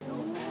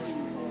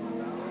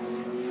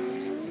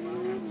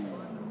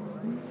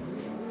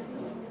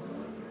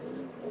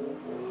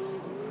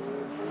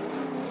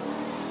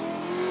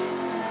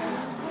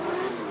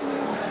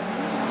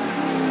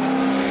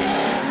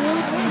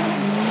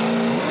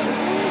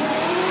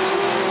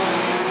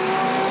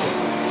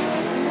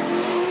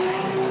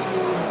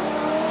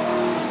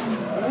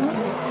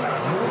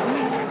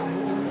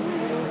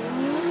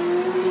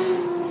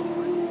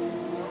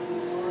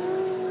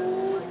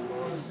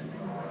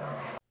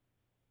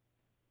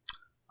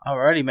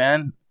Alrighty,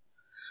 man.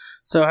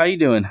 So how you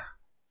doing?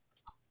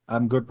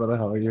 I'm good, brother.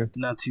 How are you?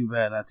 Not too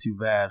bad, not too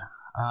bad.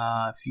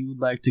 If you would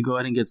like to go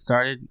ahead and get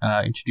started,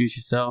 introduce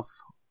yourself,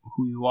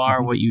 who you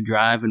are, hmm what you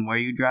drive, and where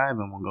you drive,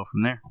 and we'll go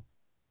from there.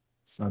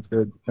 Sounds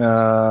good.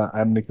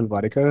 I'm Nikhil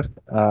Vadekar.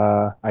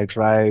 I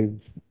drive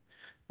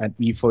an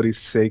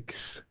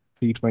E46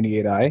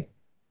 328i,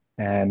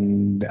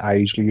 and I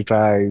usually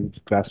drive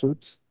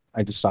grassroots.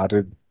 I just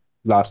started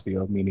last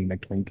year, meaning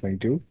like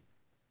 2022,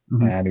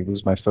 hmm and it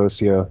was my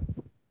first year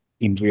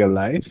in real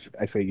life.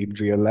 I say in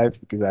real life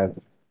because I've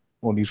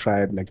only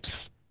tried like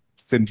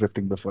sim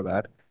drifting before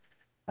that,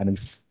 and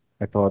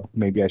I thought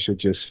maybe I should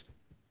just,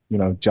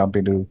 jump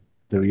into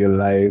the real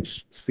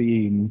life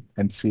scene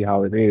and see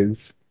how it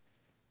is.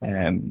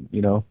 And,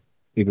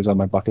 it was on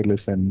my bucket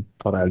list and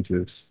thought I'll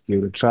just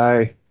give it a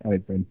try. And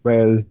it went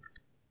well.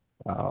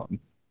 Um,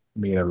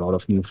 Made a lot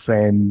of new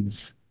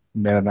friends,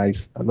 met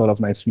a lot of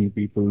nice new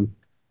people.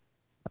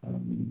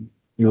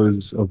 It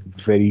was a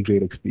very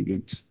great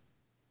experience.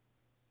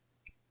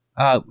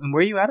 and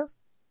where are you out of?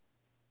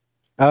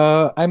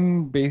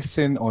 I'm based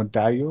in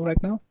Ontario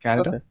right now,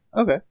 Canada.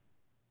 Okay. Okay.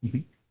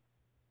 Mhm.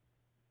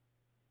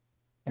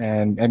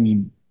 And I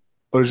mean,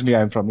 originally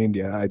I'm from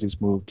India. I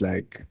just moved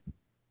like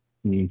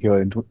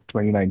here in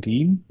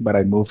 2019, but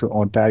I moved to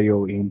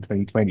Ontario in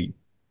 2020.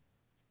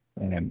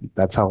 And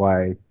that's how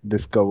I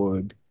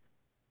discovered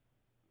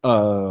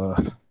uh,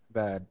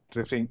 that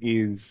drifting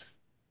is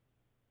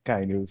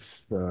kind of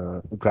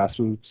a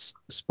grassroots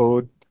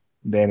sport.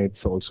 Then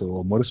it's also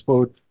a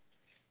motorsport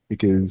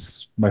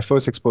because my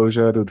first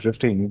exposure to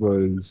drifting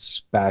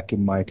was back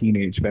in my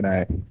teenage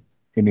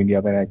in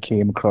India when I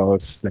came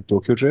across like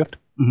Tokyo Drift,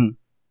 hmm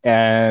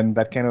and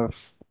that kind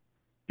of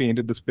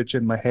painted this picture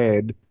in my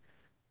head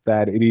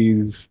that it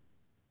is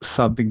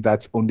something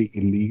that's only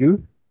illegal.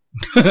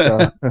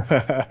 So,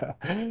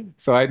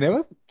 so I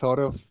never thought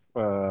of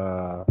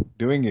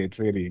doing it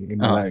really in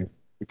my Oh, life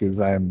because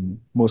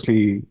I'm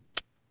mostly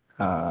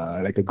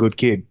like a good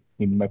kid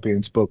in my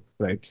parents' book,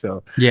 right?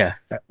 yeah.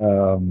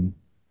 Um,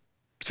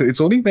 so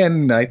it's only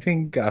when I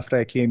think after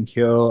I came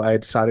here, I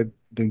had started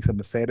doing some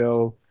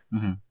Macedo.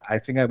 hmm I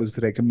think I was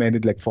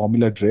recommended like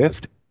Formula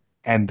Drift,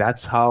 and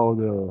that's how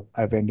the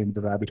I went into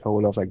the rabbit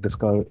hole of like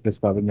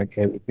discovering like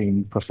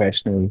everything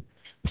professional,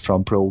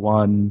 from Pro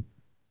One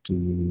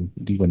to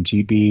D1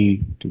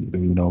 GP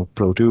to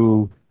Pro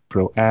Two,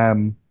 Pro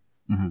Am,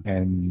 hmm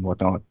and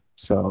whatnot.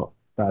 So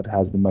that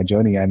has been my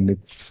journey, and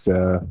it's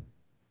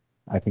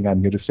I think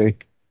I'm here to stay.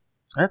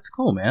 That's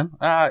cool, man.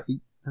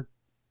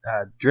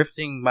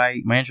 Drifting. My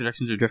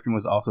introduction to drifting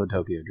was also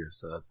Tokyo Drift,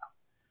 so that's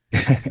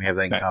we have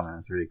that in Nice. common.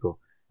 That's really cool.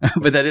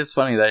 But that is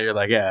funny that you're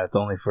like, yeah, it's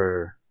only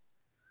for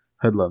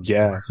hoodlums.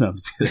 Yeah. No, I'm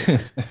just kidding.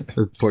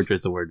 That's poor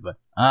choice of word, but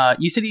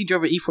you said you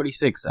drove an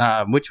E46.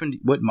 Which one?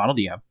 What model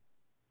do you have?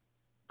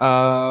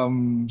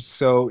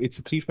 So it's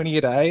a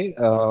 328i.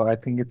 I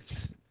think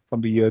it's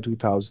from the year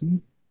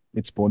 2000.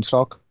 It's bone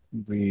stock.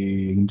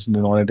 The engine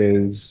on it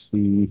is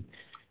the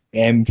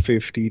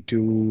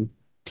M52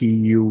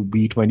 TU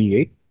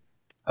B28.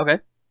 Okay,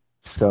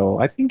 So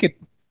I think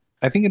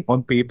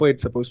on paper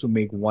it's supposed to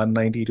make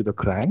 190 to the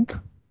crank.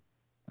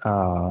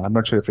 I'm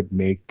not sure if it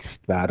makes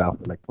that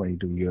after like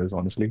 22 years,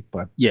 honestly,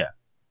 but yeah.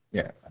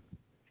 yeah.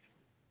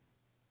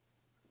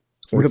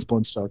 So What it's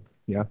bone stock.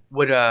 Yeah.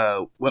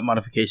 what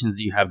modifications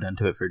do you have done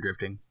to it for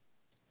drifting?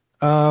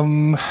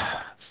 Um,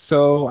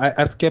 so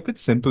I've kept it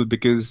simple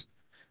because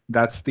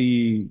that's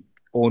the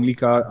only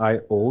car I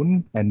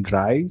own and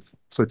drive.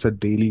 So it's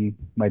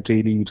my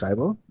daily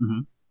driver. hmm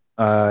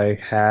I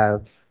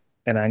have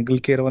an angle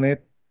kit on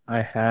it.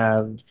 I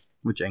have,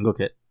 Which angle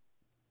kit?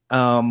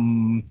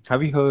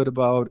 have you heard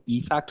about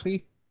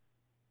eFactory?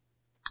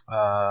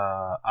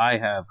 I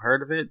have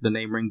heard of it. The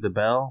name rings a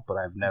bell, but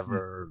I've Mhm.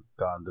 never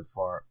gone as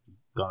far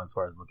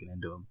as looking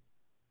into them.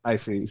 I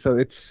see. So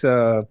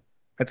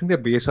I think they're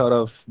based out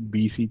of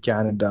BC,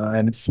 Canada,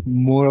 and it's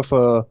more of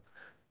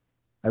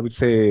I would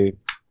say,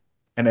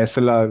 an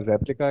SLR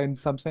replica in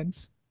some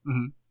sense.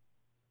 hmm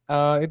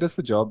It does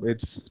the job.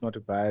 It's not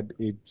too bad.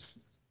 It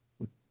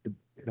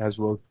has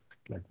worked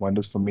like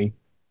wonders for me.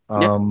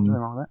 Yeah, nothing Um,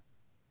 wrong with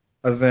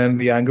Other than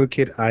the angle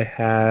kit, I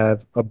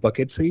have a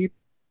bucket seat,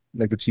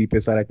 like the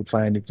cheapest that I could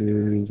find. It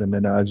is an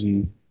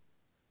NRG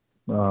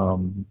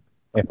um,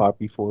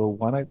 FRP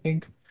 401, I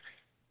think.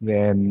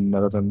 Then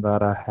other than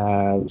that, I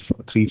have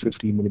a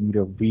 350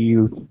 millimeter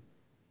wheel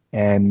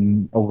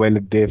and a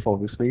welded diff,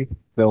 obviously.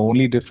 The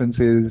only difference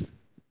is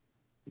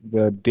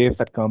the diff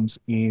that comes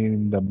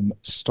in the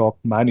stock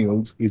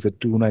manuals is a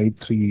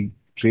 293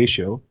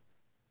 ratio,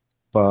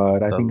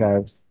 but I that. It's think a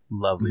I've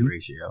lovely Mhm.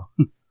 ratio.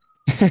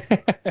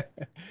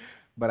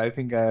 but I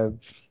think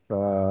I've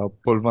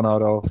pulled one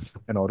out of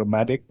an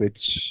automatic,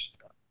 which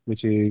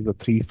is a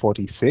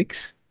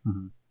 346.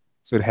 hmm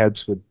So it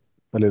helps with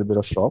a little bit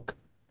of shock.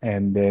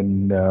 And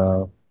then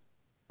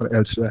what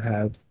else do I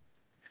have?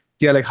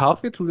 Yeah, like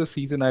halfway through the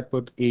season, I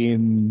put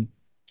in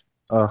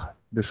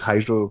this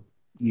Hydro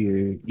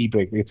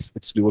e-brake.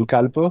 It's dual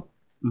caliper.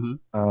 hmm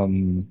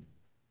Um,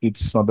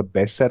 it's not the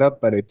best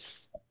setup, but it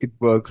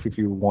works if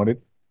you want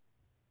it.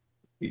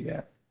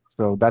 Yeah.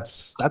 So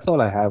that's all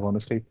I have,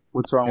 honestly.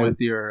 What's wrong And with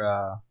your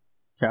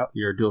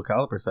your dual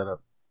caliper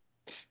setup?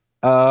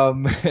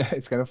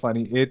 it's kind of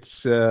funny.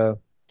 It's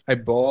I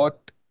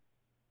bought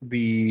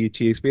the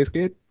chase base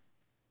kit,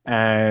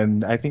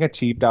 and I think I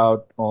cheaped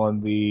out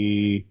on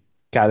the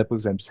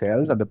calipers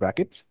themselves and the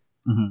brackets.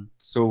 Hmm.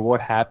 So what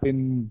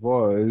happened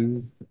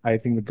was, I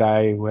think the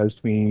guy who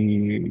helped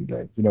me,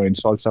 like,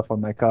 install stuff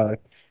on my car,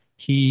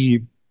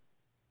 he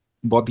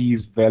bought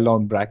these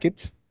well-on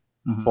brackets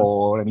Hmm.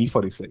 for an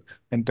E46,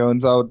 and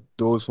turns out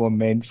those were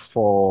meant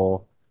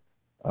for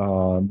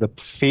the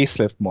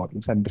facelift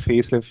models, and the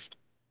facelift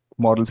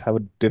models have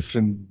a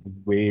different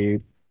way,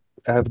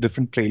 have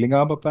different trailing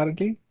arm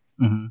apparently,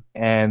 Hmm.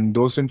 and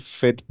those didn't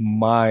fit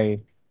my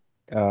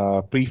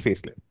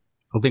pre-facelift.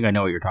 I think I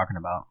know what you're talking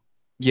about.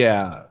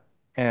 Yeah,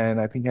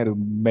 and I think I had to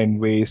mend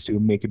ways to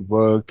make it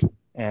work,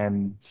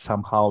 and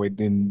somehow it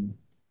didn't.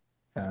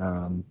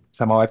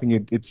 Somehow I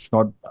think it's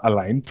not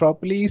aligned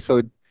properly,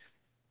 so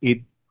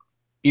it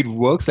it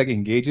works, like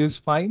engages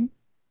fine.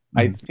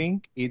 I Hmm.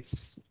 think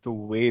it's the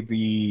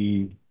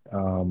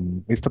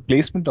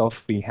placement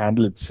of the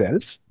handle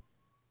itself.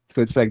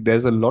 So it's like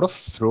there's a lot of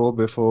throw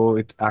before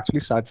it actually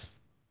starts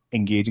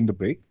engaging the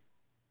brake.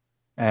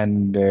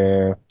 And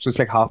so it's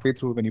like halfway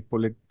through when you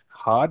pull it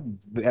hard,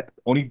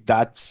 only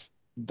that's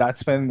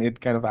when it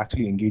kind of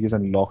actually engages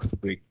and locks the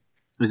brake.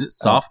 Is it Uh,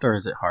 soft or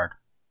is it hard?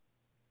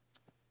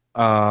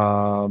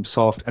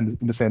 Soft, and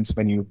in the sense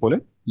when you pull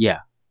it.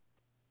 Yeah.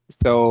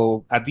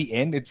 So at the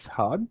end it's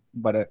hard,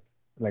 but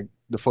like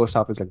the first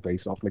half is like very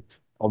soft. Like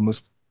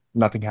almost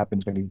nothing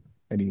happens when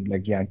you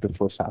like yank the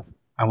first half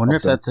I wonder of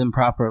if the. that's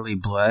improperly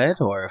bled,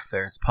 or if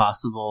there's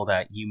possible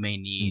that you may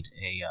need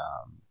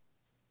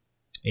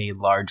a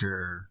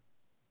larger.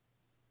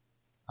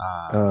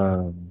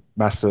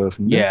 Master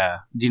cylinder. Yeah.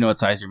 Do you know what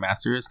size your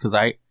master is? Because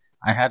I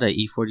had a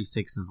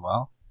E46 as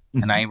well,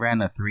 and Hmm. I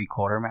ran a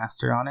 3/4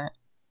 master on it.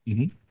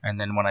 Hmm. And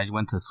then when I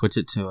went to switch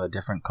it to a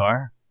different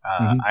car,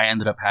 Hmm. I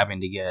ended up having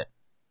to get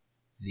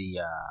the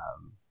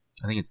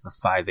I think it's the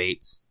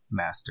 5/8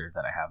 master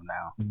that I have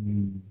now.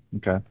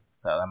 Okay.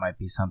 So that might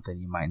be something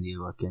you might need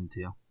to look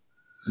into.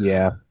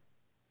 Yeah.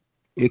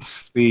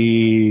 It's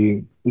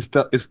the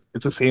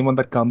same one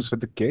that comes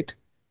with the kit,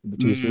 the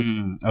chase base.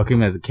 Oh,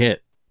 came as a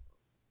kit.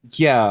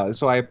 Yeah,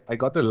 so I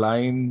got the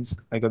lines,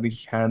 I got the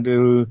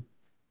handle,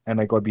 and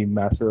I got the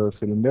master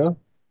cylinder.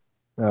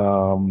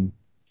 Um,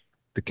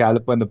 the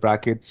caliper and the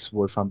brackets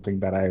was something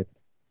that I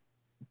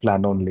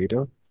planned on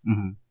later.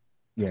 Hmm.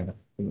 Yeah,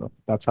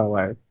 that's how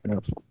I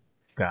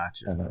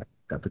Gotcha.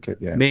 got the kit.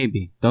 Yeah.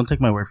 Maybe. Don't take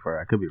my word for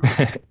it. I could be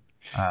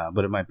wrong.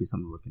 But it might be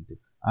something to look into.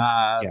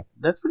 Yeah.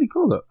 That's pretty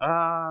cool though.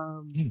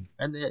 Hmm.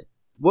 And then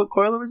what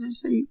coilovers did you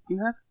say you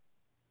had?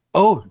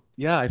 Oh,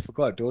 yeah, I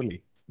forgot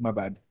totally. My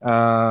bad.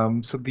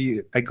 So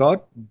the I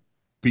got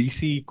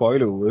BC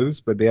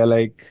coilovers, but they are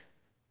like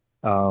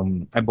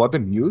I bought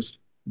them used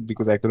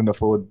because I couldn't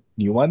afford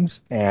new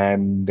ones,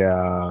 and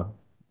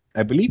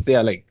I believe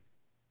they're like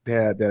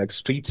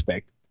street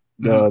spec,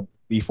 Hmm. the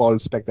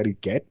default spec that you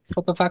get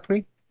from the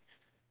factory.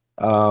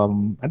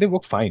 And they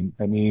work fine.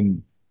 I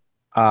mean,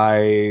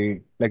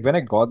 I like when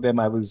I got them,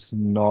 I was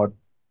not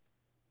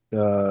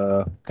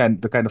the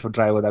kind of a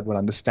driver that would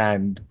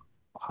understand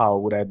how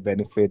would I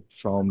benefit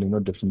from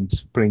different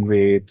spring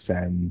rates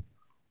and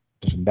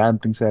different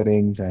damping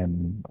settings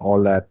and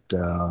all that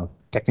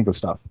technical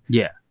stuff.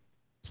 Yeah.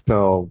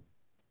 So,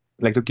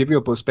 like to give you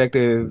a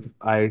perspective,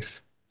 I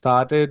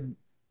started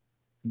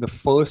the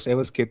first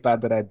ever skid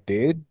pad that I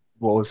did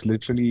was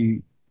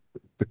literally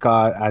the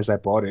car as I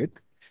bought it,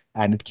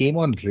 and it came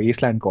on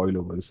Raceland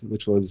coilovers,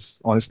 which was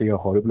honestly a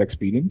horrible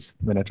experience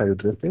when I tried to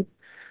drift it.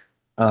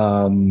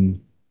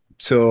 Um,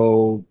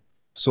 so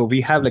so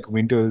we have like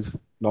winters,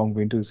 long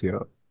winters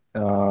here.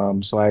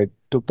 So I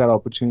took that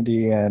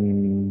opportunity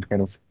and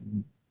kind of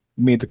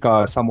made the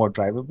car somewhat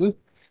drivable.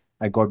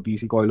 I got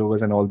BC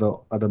coilovers and all the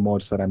other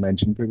mods that I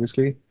mentioned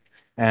previously.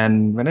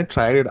 And when I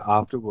tried it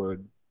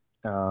afterward,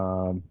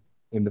 um,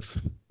 in the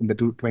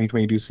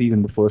 2022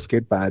 season, the first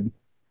kit pad,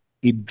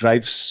 it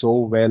drives so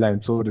well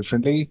and so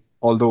differently,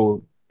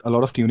 although a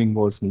lot of tuning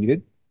was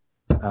needed.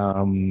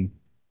 Um,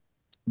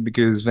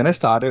 because when I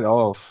started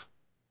off,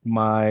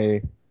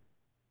 my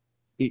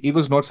it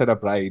was not set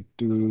up right.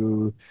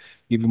 To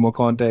give you more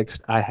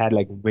context, I had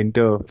like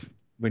winter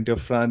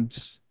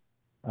fronts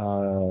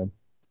uh,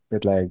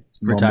 with like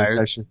For normal tires.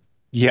 pressure.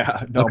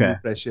 Yeah, normal Okay.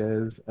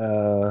 pressures.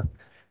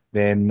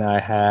 Then I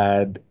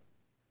had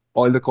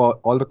all the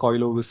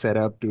coilovers set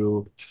up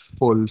to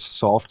full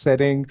soft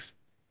settings,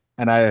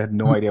 and I had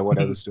no idea what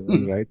I was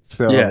doing, right? Yeah.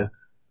 So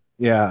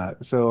yeah,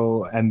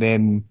 and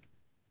then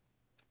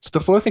so the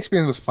first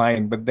experience was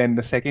fine, but then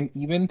the second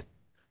event,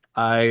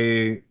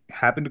 I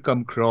happened to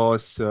come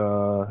across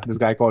this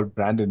guy called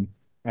Brandon,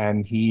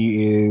 and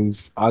he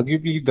is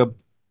arguably the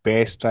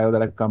best driver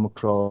that I've come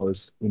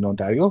across in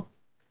Ontario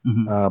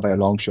Hmm. by a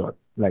long shot.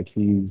 Like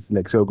he's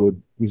like so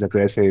good, he's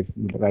aggressive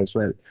as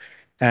well.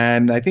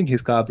 And I think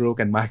his car broke,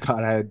 and my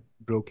car had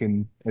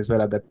broken as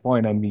well at that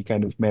point, and we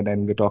kind of met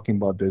and we were talking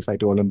about this. I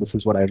told him this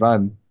is what I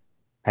run,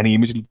 And he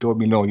immediately told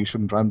me, no, you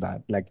shouldn't run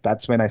that. Like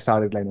that's when I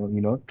started like,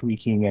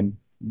 tweaking and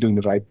doing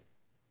the right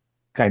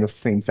kind of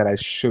things that I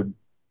should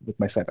with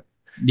my setup.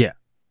 Yeah.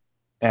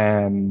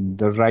 And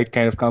the right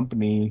kind of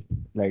company,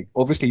 like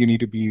obviously you need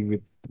to be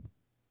with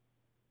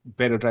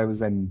better drivers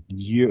than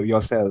you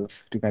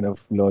yourself to kind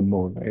of learn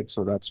more, right?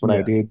 So that's what I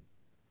Yeah. did,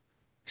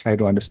 try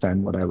to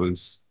understand what I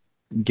was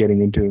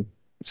getting into.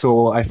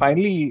 So I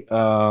finally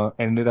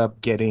ended up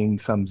getting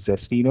some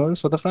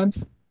Zestiners for the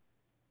fronts.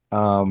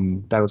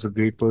 That was a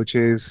great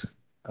purchase.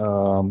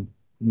 Um,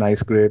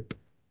 nice grip.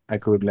 I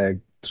could like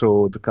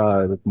throw the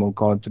car with more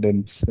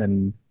confidence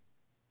and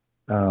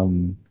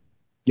um,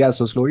 yeah.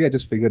 So slowly I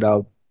just figured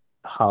out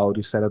how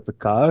to set up the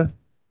car,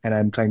 and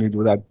I'm trying to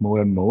do that more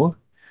and more.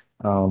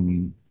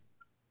 Um,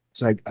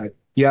 so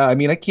yeah, I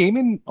mean, I came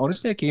in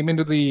honestly. I came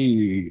into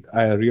the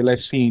real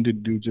life scene to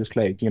do just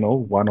like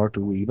one or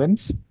two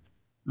events,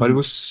 but it Mhm.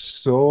 was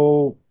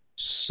so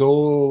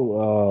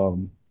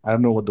I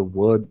don't know what the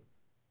word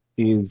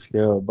is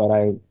here,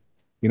 but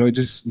it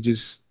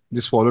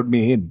just followed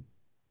me in.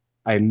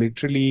 I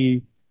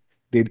literally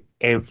did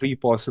every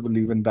possible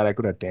event that I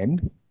could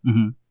attend,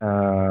 Mhm.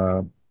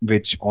 uh,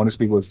 which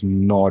honestly was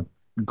not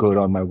good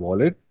on my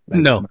wallet.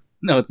 No.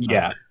 No, it's not.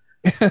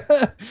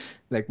 Yeah,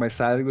 like my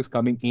salary was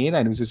coming in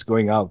and it was just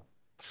going out.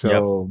 Yep.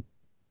 So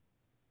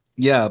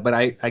yeah, but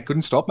I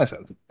couldn't stop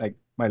myself. Like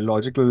my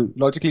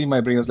logically,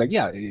 my brain was like,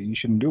 yeah, you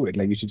shouldn't do it.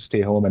 Like you should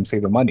stay home and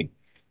save the money.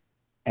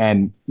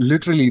 And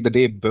literally the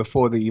day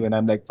before the event,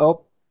 I'm like,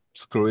 oh,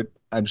 screw it.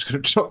 I'm just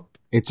gonna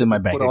It's in my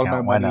bank put all my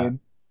account. Why money not? in.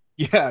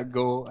 Yeah,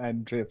 go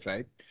and drift,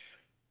 right?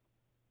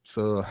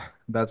 So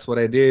that's what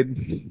I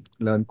did.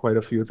 Learned quite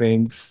a few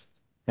things.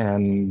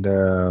 And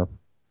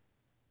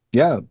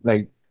yeah,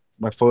 like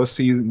my first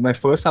half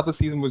of the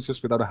season was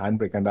just without a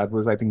handbrake. And that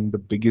was, I think, the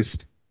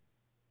biggest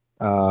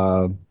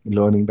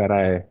learning that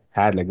I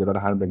had, like without a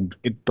handbrake.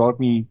 It taught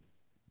me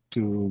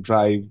to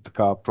drive the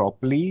car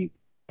properly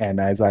and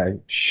as I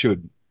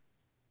should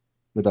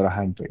without a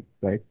handbrake,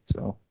 right?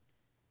 So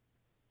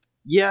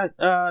Yeah,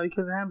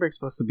 because the handbrake's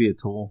supposed to be a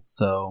tool,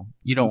 so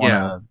you don't want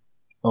yeah. to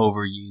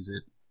overuse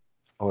it.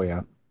 Oh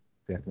yeah,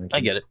 I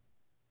definitely. get it.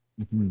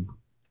 Hmm.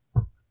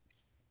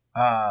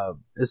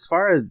 As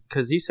far as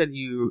because you said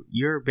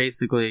you're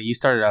basically you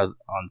started out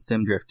on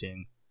sim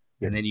drifting,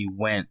 and Yes. then you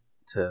went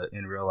to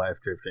in real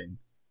life drifting.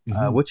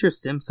 Hmm. What's your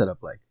sim setup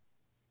like?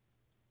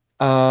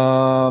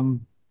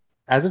 Um,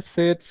 as it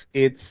sits,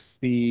 it's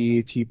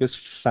the cheapest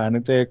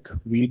Fanatec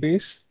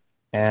wheelbase,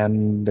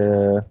 and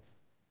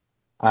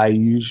I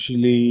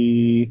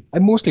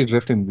mostly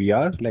drift in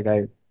VR. Like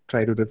I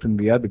try to drift in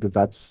VR because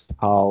that's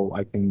how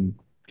I can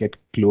get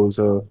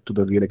closer to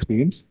the real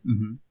experience,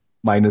 Mm-hmm.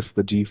 minus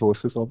the G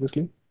forces,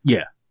 obviously.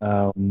 Yeah.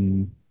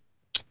 Um,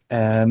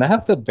 and I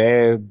have the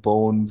bare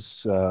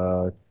bones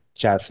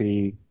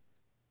chassis,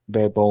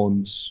 bare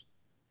bones.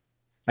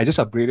 I just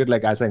upgraded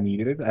like as I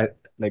needed it.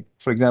 Like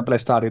for example, I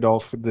started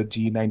off with the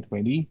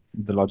G920,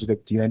 the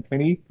Logitech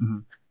G920, Mm-hmm.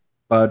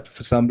 but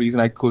for some reason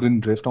I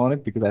couldn't drift on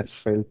it because I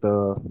felt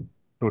the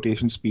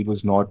rotation speed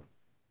was not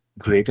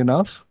great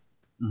enough.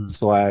 Mm-hmm.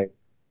 So I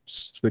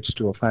switched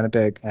to a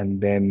Fanatec, and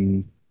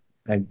then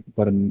I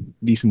got a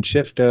decent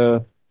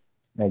shifter.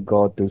 I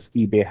got this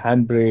eBay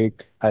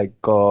handbrake. I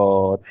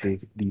got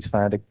these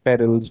Fanatec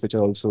pedals, which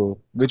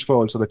were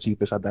also the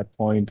cheapest at that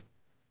point.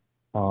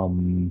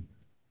 Um,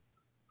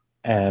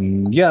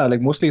 and yeah, like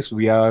mostly it's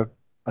VR,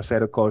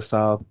 Assetto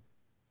Corsa,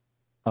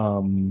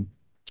 um,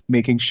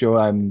 making sure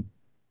I'm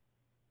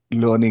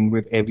learning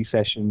with every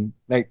session.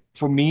 Like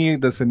for me,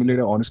 the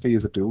simulator honestly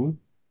is a tool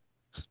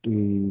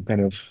to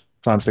kind of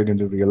translate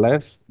into real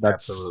life.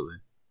 Absolutely.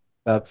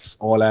 That's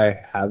all I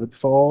have it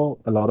for.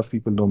 A lot of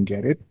people don't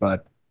get it,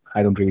 but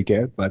I don't really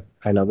care, but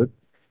I love it.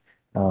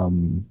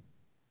 Um,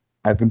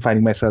 I've been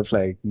finding myself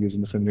like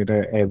using the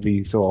simulator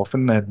every so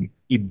often, and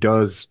it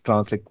does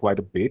translate quite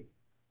a bit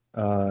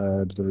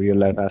to the real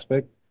life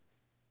aspect.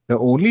 The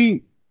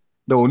only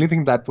the only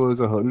thing that was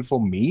a hurdle for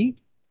me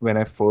when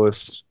I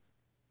first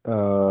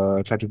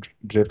tried to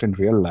drift in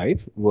real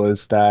life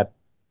was that,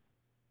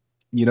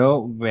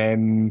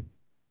 when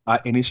I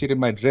initiated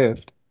my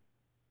drift,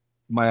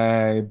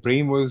 my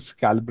brain was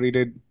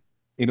calibrated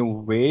in a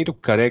way to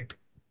correct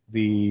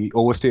the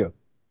oversteer.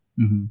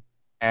 Mm-hmm.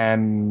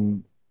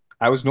 And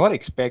I was not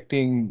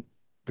expecting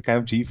the kind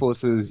of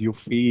G-forces you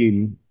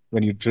feel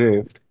when you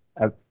drift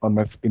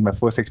in my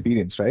first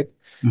experience, right?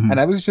 Mm-hmm. And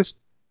I was just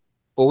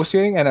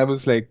oversteering and I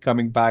was like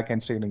coming back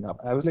and straightening up.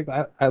 I was like,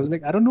 I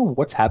don't know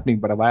what's happening,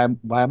 but why am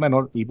I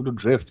not able to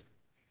drift?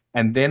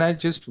 And then I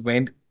just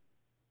went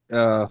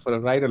for a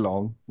ride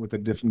along with a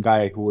different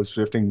guy who was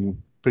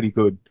drifting pretty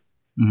good.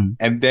 Mm-hmm.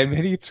 And then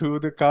when he threw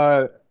the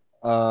car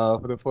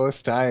for the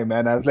first time,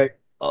 and I was like,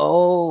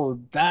 oh,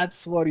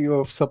 that's what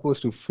you're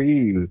supposed to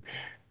feel.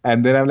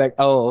 And then I'm like,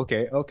 oh,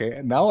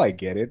 okay, now I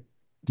get it.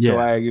 So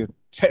Yeah. I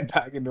get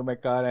back into my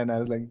car and I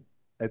was like,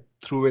 I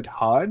threw it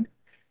hard.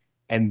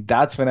 And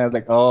that's when I was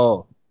like,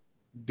 oh,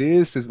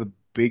 this is the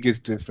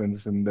biggest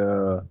difference when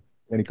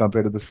you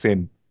compare to the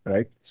sim,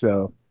 right?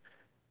 So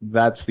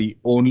that's the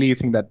only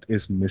thing that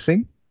is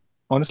missing,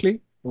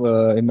 honestly.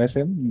 in my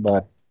sim,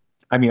 but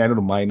I mean, I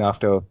don't mind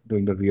after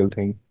doing the real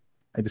thing.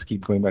 I just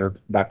keep going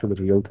back to the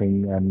real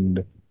thing,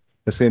 and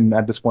the sim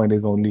at this point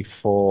is only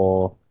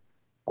for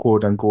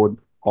quote unquote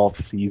off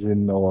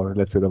season or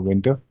let's say the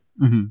winter.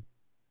 Hmm.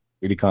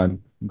 Really can't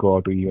go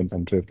out to events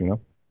and trip, you know?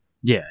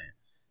 Yeah,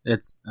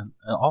 it's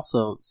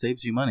also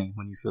saves you money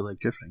when you feel like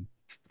drifting.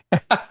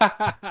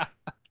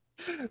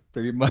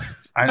 Pretty much.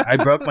 I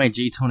broke my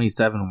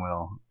G27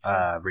 wheel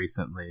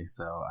recently,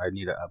 so I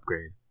need to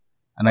upgrade.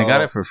 And I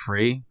got it Oh, for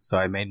free, so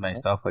I made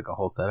myself like a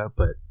whole setup,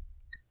 but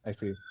I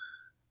see.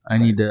 I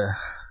need Nice. to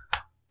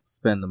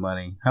spend the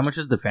money. How much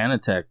is the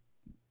Fanatec?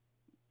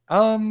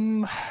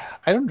 Um,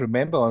 I don't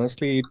remember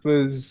honestly.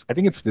 I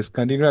think it's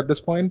discontinued at this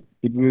point.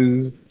 It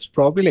was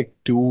probably like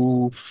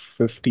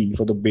 250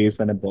 for the base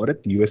when I bought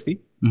it, USD.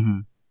 Hmm.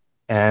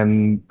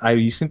 And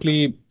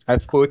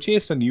I've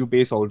purchased a new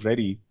base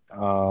already.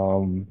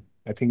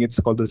 I think it's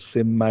called the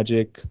Sim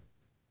Magic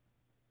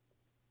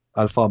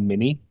Alpha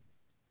Mini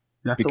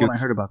That's the one I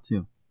because heard about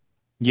too.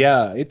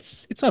 yeah,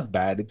 it's not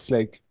bad. It's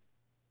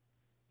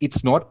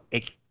not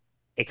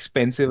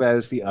expensive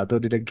as the other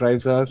direct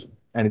drives are,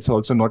 and it's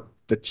also not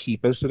the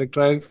cheapest direct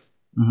drive.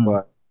 Hmm.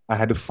 But I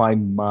had to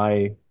find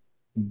my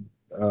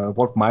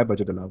what my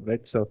budget allowed,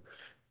 right? So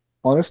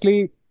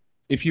honestly,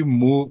 if you're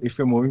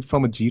moving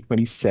from a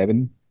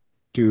G27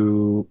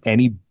 to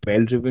any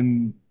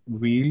belt-driven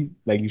wheel,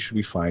 like you should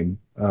be fine.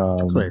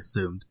 That's what I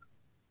assumed.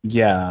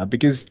 Yeah,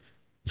 because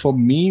for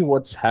me,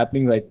 what's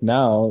happening right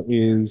now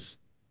is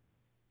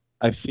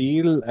I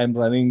feel I'm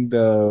running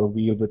the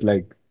wheel with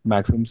like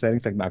maximum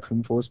settings, like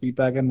maximum force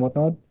feedback and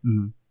whatnot.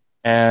 Hmm.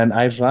 And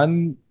I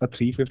run a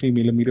 350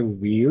 millimeter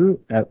wheel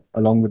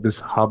along with this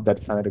hub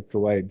that Fanatic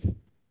provides.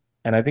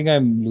 And I think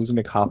I'm losing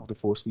like half of the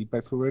force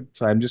feedback through it.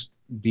 So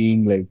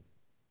being like,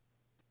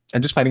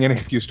 I'm just finding an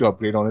excuse to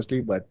upgrade, honestly,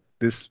 but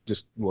this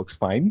just works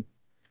fine.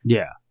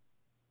 Yeah.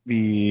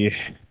 The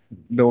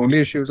the only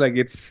issue is like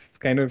it's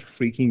kind of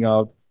freaking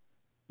out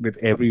with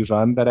every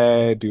run that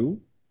I do,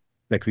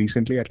 like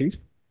recently at least.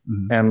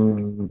 Hmm.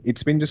 And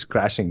it's been just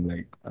crashing.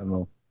 Like, I don't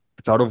know,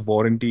 it's out of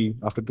warranty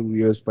after 2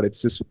 years, but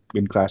it's just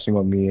been crashing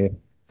on me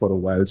for a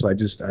while. So I'm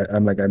just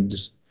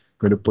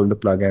going to pull the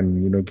plug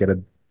and, get a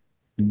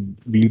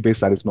wheelbase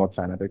that is not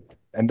Fanatic.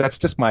 And that's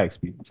just my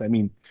experience. I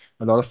mean,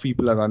 a lot of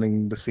people are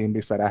running the same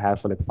base that I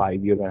have for like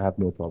 5 years and I have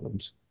no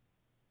problems.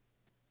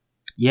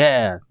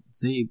 Yeah.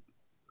 See,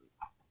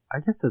 I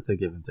guess that's a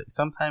give and take.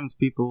 Sometimes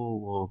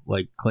people will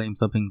like claim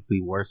something's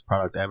the worst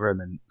product ever, and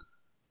then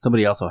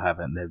somebody else will have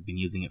it, and they've been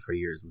using it for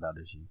years without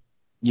issue.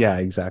 Yeah,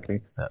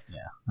 exactly. So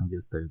yeah, I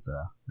guess there's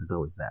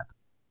always that.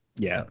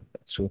 Yeah,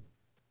 that's true.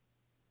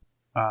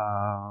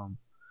 Um,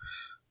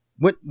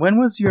 when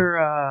was your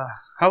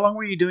how long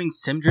were you doing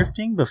sim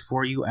drifting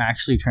before you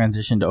actually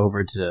transitioned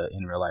over to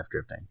in real life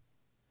drifting?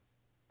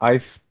 I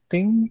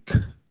think,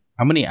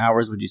 How many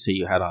hours would you say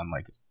you had on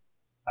like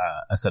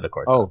a set of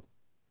Corsa, oh,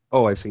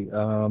 oh, I see.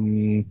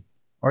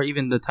 or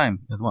even the time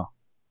as well?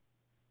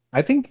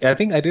 I think I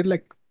did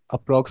like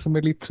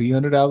approximately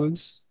 300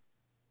 hours.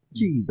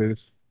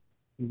 Jesus.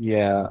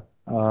 Yeah,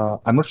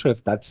 I'm not sure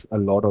if that's a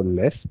lot or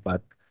less,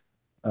 but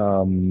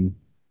um,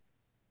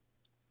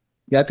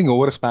 yeah, I think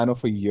over a span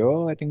of a year,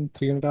 I think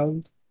 300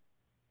 hours.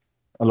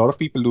 A lot of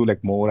people do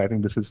like more. I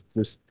think this is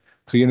just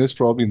 300 is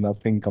probably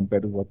nothing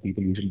compared to what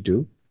people usually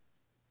do.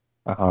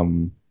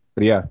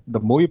 But yeah, the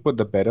more you put,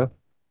 the better,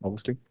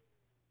 obviously.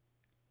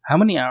 How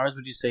many hours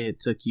would you say it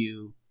took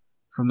you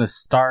from the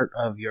start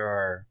of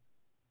your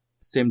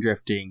sim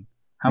drifting?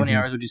 How many Hmm.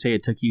 hours would you say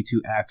it took you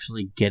to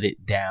actually get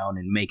it down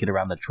and make it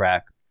around the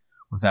track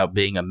without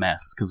being a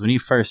mess? Because when you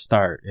first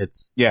start,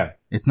 Yeah.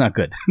 it's not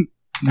good.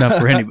 Not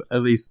for anybody.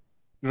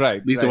 Right,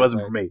 At least it right,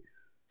 wasn't for right. me.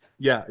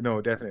 Yeah,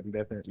 no, definitely,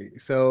 definitely.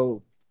 So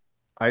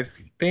I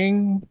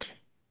think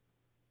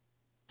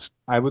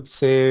I would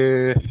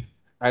say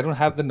I don't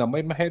have the number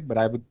in my head, but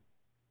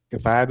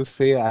if I had to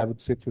say, I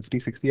would say 50,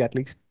 60 at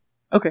least.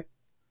 Okay,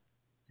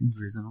 seems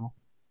reasonable.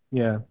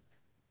 Yeah.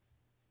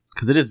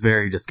 Because it is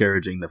very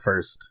discouraging the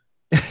first,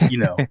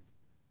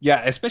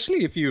 Yeah,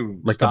 especially if you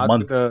like the start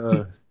with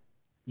month.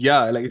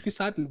 like if you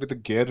start with a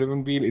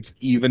gear-driven wheel, it's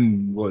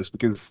even worse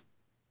because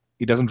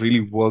it doesn't really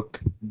work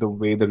the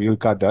way the real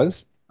car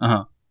does. Uh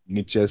huh. And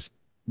it just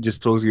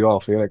throws you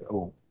off. You're like,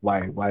 oh,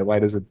 why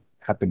does it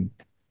happen?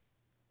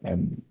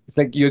 And it's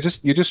like you're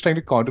just trying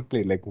to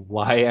contemplate like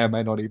why am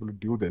I not able to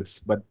do this?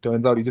 But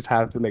turns out you just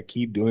have to like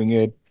keep doing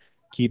it,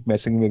 keep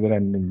messing with it,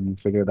 and then you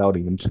figure it out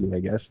eventually, I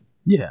guess.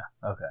 Yeah.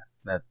 Okay.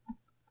 That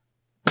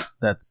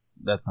that's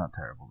not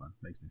terrible. Then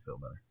makes me feel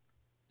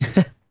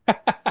better.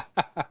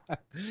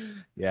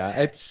 Yeah,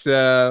 it's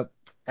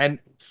and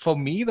for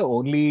me the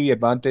only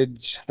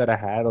advantage that I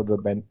had or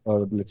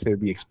let's say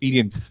the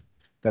experience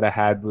that I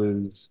had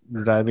was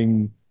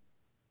driving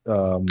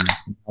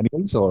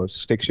manuals or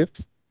stick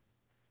shifts.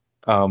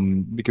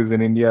 Because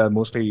in India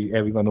mostly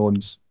everyone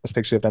owns a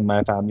stick shift and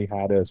my family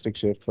had a stick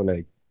shift for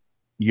like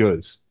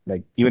years.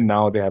 Like even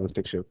now they have a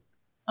stick shift.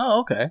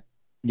 Oh, okay.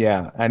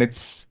 Yeah,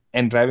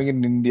 and driving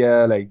in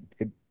India like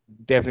it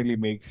definitely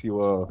makes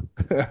you a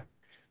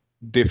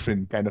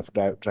different kind of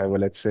driver,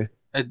 let's say.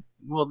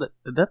 Well,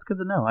 that's good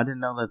to know. I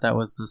didn't know that that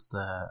was just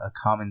a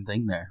common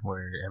thing there,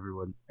 where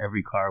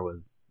every car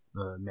was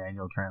a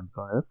manual trans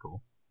car. That's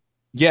cool.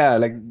 Yeah,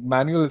 like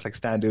manual is like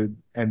standard,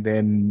 and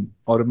then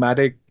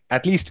automatic,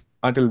 at least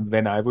until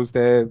when I was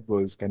there,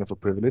 was kind of a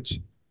privilege.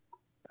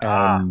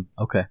 Ah, And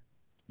okay,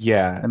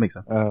 yeah, that makes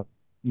sense.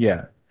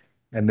 yeah,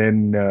 and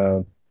then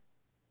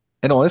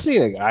and honestly,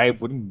 like I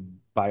wouldn't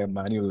buy a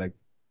manual. Like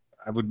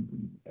I would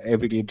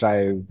everyday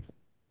drive.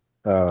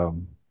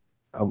 Um,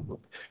 uh,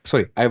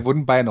 Sorry, I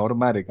wouldn't buy an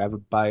automatic. I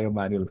would buy a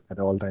manual at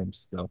all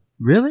times. So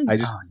Really? I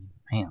just Oh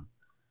man,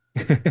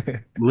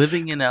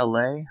 living in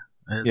LA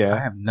is I yeah.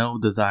 have no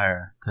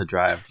desire to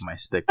drive my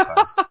stick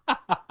cars.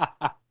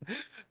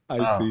 I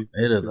Oh, see.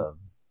 I it is see.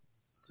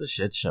 it's a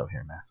shit show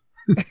here, man.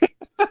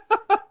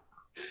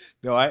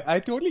 No, I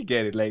totally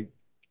get it. Like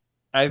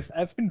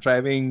I've been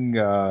driving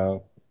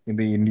in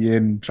the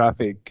Indian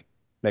traffic,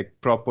 like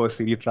proper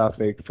city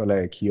traffic for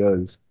like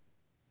years.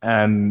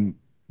 And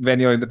when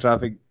you're in the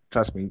traffic,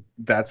 trust me,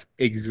 that's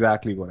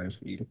exactly what I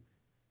feel.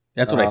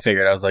 That's what I Uh,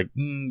 figured. I was like,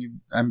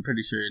 I'm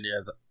pretty sure India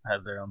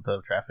has their own set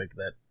of traffic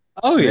that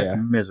oh it's yeah.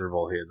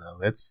 miserable here though.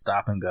 It's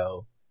stop and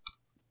go.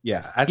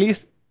 Yeah. At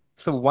least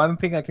so one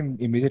thing I can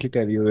immediately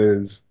tell you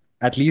is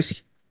at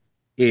least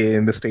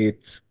in the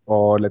States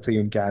or let's say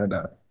in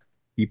Canada,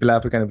 people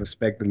have to kind of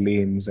respect the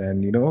lanes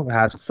and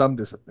have some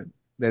discipline.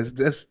 There's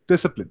this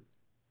discipline.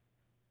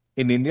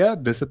 In India,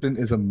 discipline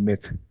is a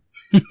myth.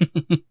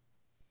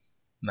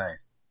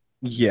 Nice.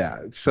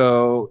 Yeah.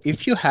 So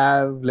if you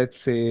have, let's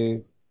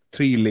say,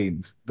 three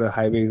lanes, the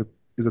highway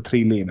is a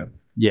three-laner,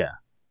 Yeah.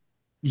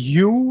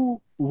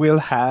 you will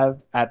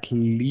have at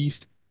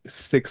least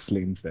six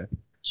lanes there.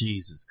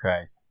 Jesus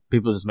Christ.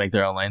 People just make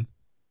their own lanes.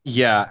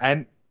 Yeah,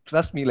 and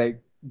trust me,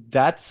 like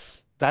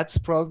that's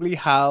probably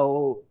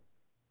how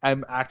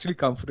I'm actually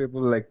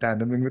comfortable like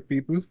tandeming with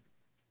people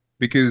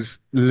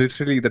because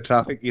literally the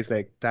traffic is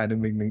like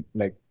tandeming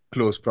like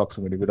close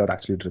proximity without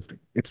actually drifting.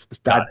 It's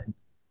Got that it.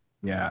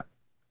 yeah.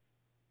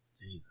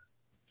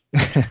 Jesus.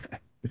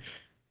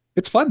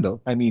 It's fun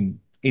though. I mean,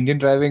 Indian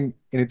driving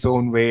in its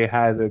own way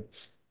has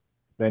its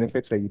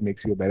benefits. Like it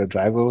makes you a better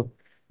driver.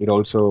 It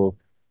also,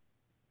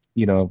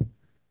 you know,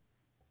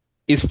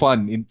 is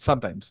fun in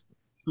sometimes.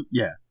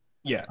 Yeah.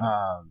 Yeah.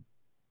 Um,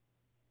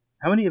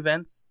 how many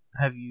events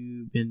have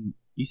you been?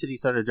 You said you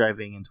started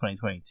driving in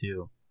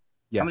 2022. How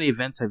Yeah. many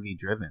events have you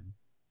driven?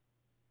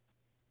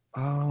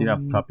 Do you know off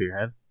the Um, top of your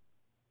head?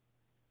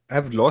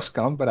 I've lost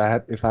count, but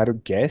if I had to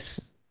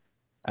guess,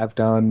 I've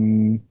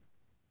done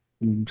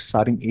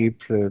starting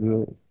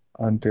April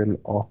until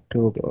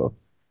October.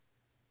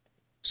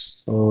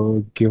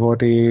 So give or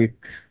take,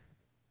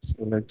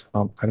 so like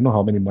I don't know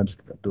how many months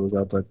those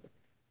are, but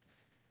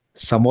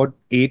somewhat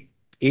 8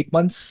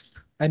 months,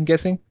 I'm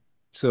guessing.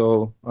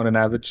 So on an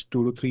average,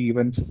 2 to 3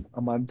 events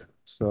a month.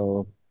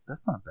 So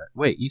That's not bad.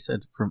 Wait, you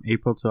said from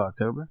April to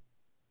October?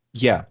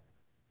 yeah,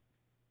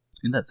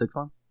 Isn't that 6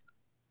 months?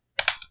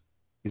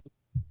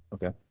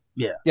 okay,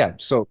 Yeah. yeah.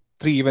 So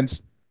three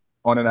events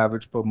on an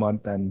average per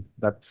month, and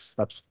that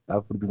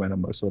would be my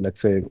number. So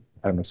let's say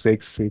I don't know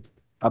six,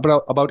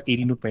 about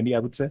 18 to 20, I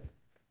would say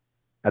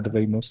at the That's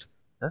very most.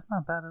 that's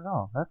not bad at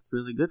all. That's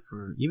really good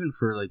for even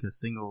for like a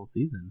single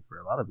season for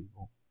a lot of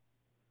people.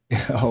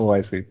 Oh,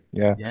 I see.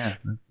 Yeah. Yeah,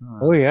 that's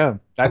Oh yeah.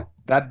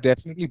 That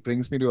definitely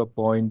brings me to a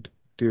point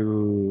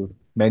to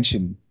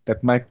mention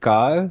that my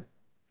car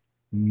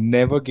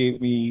never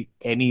gave me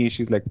any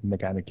issues like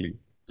mechanically,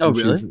 Oh,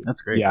 which really? is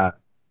That's great. yeah,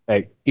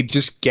 like it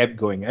just kept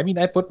going. I mean,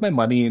 I put my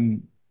money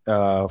in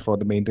for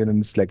the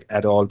maintenance like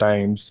at all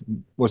times,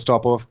 was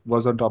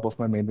on top of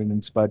my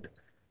maintenance, but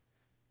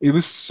it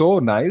was so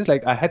nice.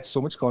 Like I had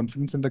so much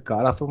confidence in the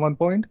car after one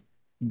point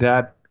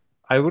that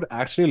I would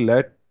actually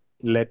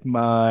let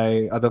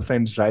my other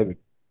friends drive it.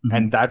 Hmm.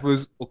 And that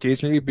was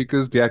occasionally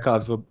because their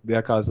cars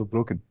were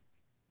broken.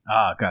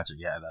 Ah, gotcha.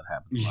 Yeah, that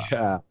happens a lot.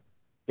 Yeah.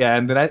 Yeah,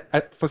 and then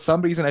I for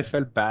some reason I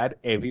felt bad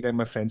every time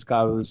my friends'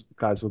 cars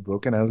were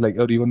broken. I was like,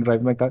 "Oh, do you want to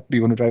drive my car? Do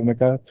you want to drive my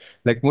car?"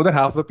 Like more than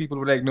half the people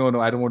were like, "No, no,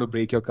 I don't want to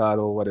break your car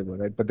or whatever,"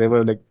 right? But there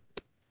were like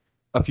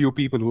a few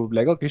people who were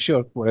like, "Okay,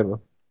 sure, whatever."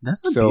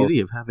 That's the So,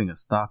 beauty of having a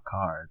stock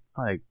car. It's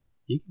like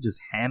you can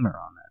just hammer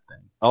on that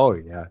thing. oh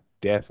yeah,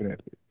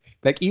 definitely.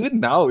 Like even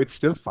now, it's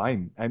still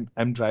fine.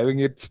 I'm driving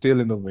it still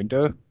in the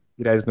winter.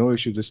 It has no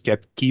issue. Just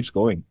keeps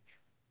going.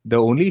 The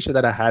only issue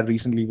that I had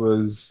recently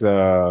was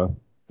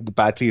the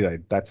battery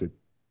ride. That's it.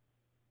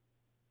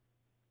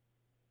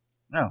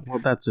 Oh, well,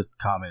 that's just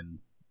common,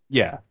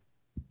 Yeah,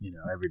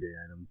 everyday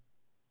items.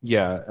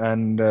 yeah,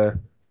 and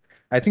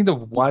I think the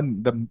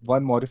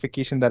one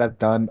modification that I've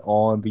done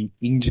on the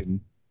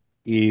engine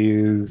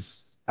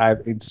is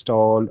I've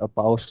installed a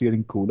power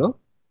steering cooler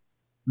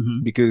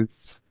Hmm.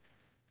 because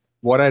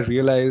what I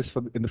realized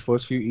in the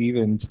first few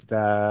events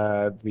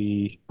that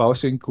the power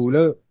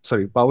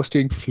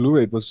steering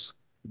fluid was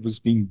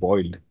being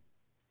boiled,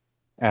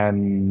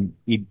 and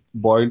it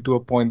boiled to a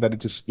point that it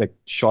just like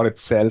shot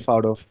itself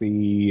out of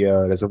the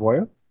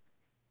reservoir,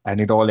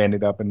 and it all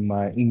ended up in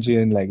my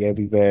engine like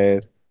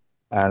everywhere,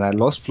 and I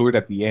lost fluid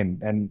at the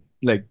end, and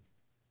like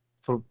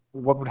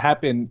what would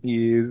happen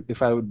is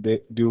if I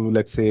would do,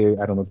 let's say,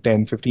 I don't know,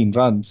 10, 15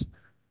 runs,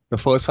 the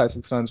first 5,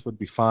 6 runs would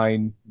be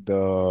fine.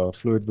 The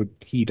fluid would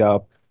heat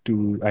up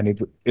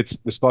and its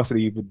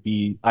viscosity would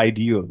be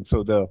ideal.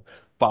 So the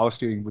power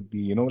steering would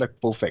be, like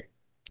perfect.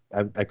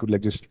 I could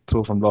like just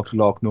throw from lock to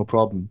lock, no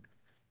problem.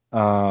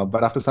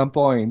 But after some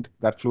point,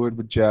 that fluid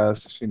would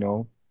just,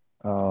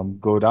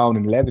 go down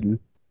in level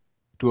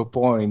to a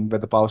point where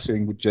the power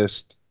steering would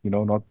just,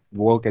 not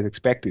work as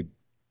expected.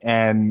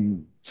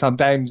 And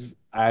sometimes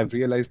I've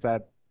realized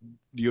that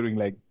during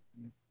like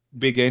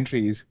big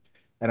entries,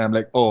 and I'm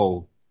like,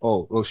 oh,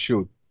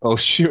 shoot, oh,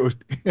 shoot,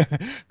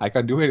 I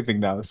can't do anything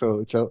now.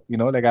 So,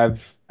 like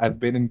I've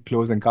been in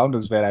close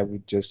encounters where I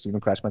would just,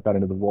 crash my car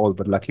into the wall.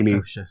 But Oh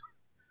luckily, shit.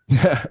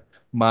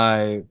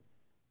 my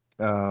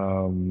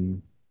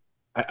um,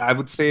 I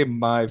would say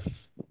my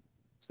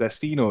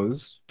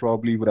Destinos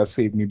probably would have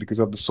saved me because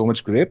of the so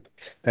much grip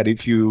that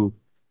if you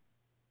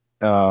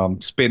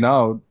spin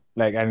out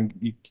like and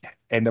you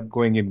end up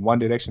going in one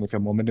direction, if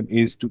your momentum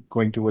is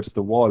going towards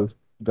the wall,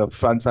 the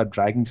fronts are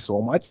dragging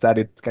so much that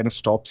it kind of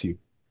stops you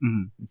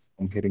Mhm.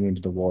 from hitting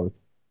into the wall.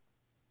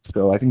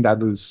 So I think that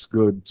was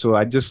good. So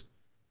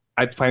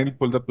I finally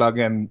pulled the plug,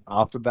 and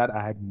after that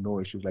I had no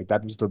issues. Like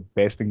that was the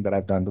best thing that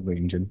I've done to the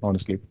engine,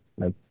 honestly.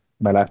 Like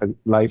my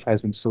life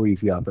has been so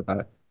easy after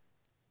that.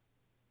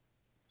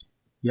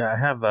 Yeah, I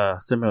have a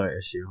similar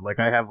issue. Like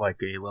I have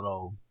like a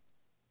little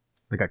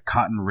like a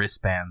cotton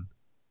wristband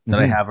that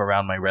I Hmm. have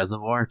around my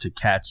reservoir to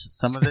catch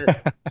some of it.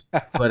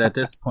 But at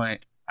this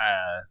point,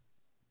 I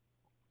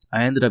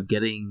ended up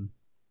getting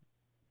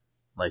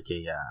like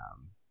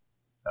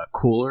a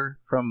cooler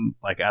from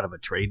like out of a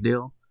trade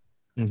deal.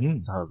 Hmm.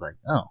 So I was like,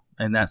 oh,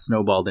 and that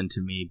snowballed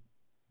into me.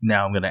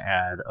 Now I'm gonna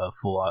add a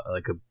full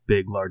like a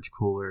big large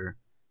cooler,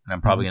 and I'm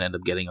probably Hmm. gonna end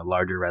up getting a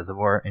larger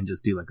reservoir and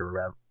just do like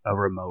a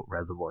remote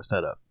reservoir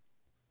setup.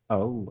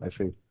 Oh, I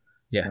see.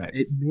 Yeah, it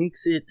Nice.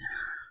 makes it.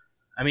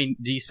 I mean,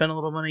 do you spend a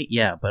little money?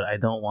 Yeah, but I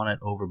don't want it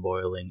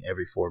overboiling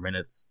every 4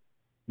 minutes.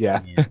 Yeah.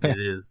 And it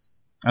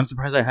is. I'm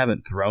surprised I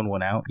haven't thrown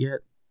one out yet.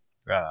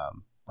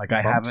 Like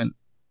I Pumps. haven't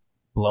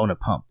blown a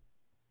pump.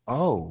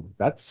 Oh,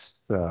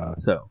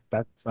 So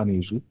that's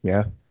unusual.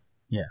 Yeah.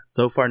 yeah,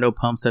 so far no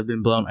pumps have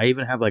been blown. I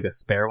even have like a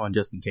spare one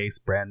just in case,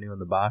 brand new in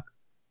the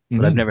box.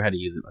 But I've Hmm. never had to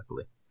use it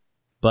luckily.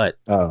 But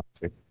Oh, I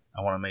see.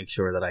 I want to make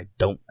sure that I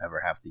don't ever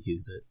have to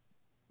use it.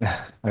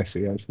 I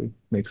see. I see.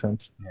 Makes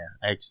sense.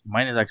 Yeah,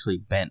 mine is actually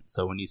bent.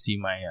 So when you see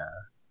my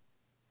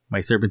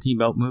serpentine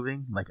belt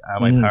moving, like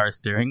my Mm. power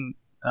steering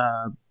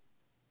uh,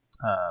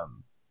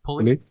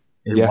 pulley, Really?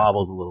 it Yeah.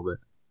 wobbles a little bit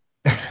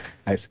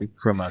I see.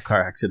 from a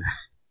car accident.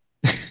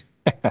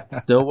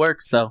 Still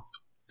works though.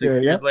 Yeah,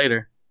 6 years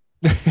later,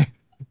 yeah.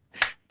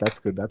 That's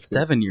good. That's good.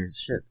 7 years.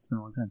 Shit, it's been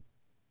a long time.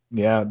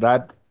 Yeah,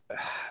 that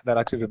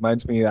actually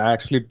reminds me. I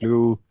actually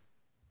blew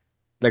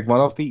like one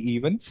of the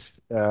events.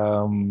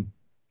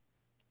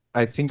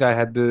 I think I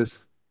had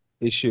this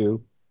issue.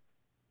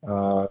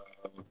 Uh,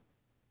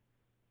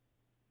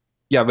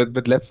 yeah,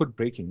 with left foot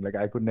braking. Like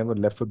I could never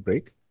left foot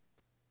brake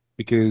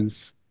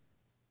because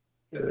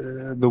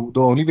the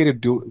only way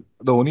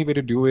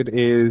to do it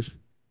is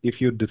if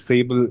you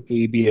disable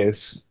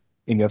ABS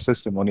in your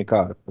system on your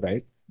car,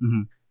 right?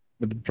 Hmm.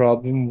 But the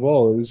problem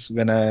was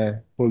when I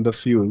pulled the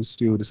fuse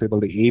to disable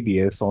the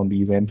ABS on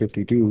these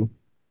N52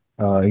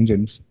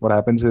 engines, what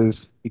happens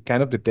is it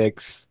kind of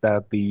detects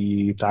that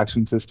the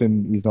traction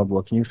system is not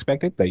working as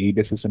expected, the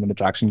ABS system and the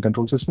traction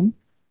control system.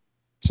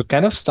 So it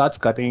kind of starts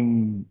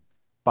cutting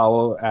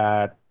power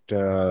at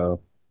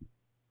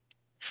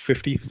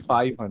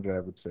 5,500, I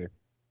would say,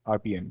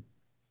 RPM.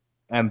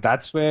 And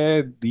that's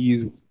where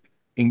these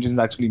engines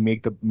actually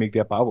make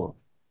their power.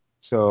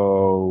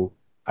 So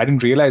I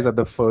didn't realize at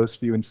the first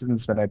few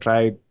instances when I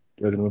tried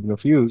removing the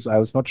fuse, I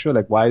was not sure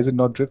like why is it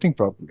not drifting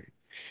properly.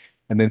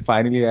 And then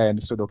finally I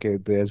understood, okay,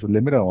 there's a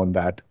limiter on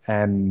that,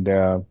 and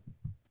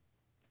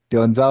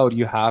turns out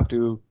you have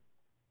to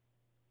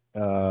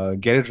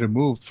get it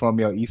removed from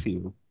your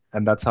ECU,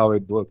 and that's how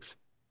it works.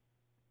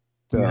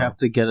 You have So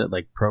to get it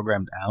like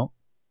programmed out.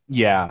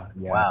 yeah,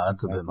 Wow,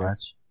 that's a bit exactly.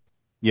 much.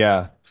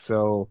 Yeah.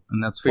 So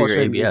And that's for your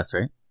fortunately, ABS,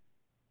 right?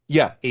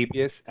 yeah,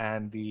 ABS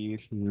and the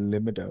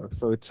limiter.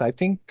 So it's I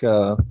think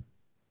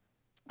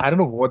I don't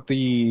know what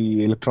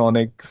the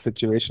electronic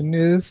situation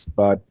is,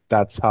 but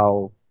that's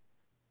how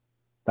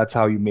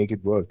you make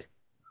it work.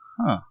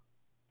 Huh.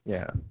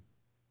 Yeah.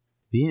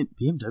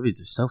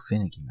 BMWs are so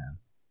finicky, man.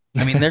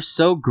 I mean, they're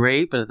so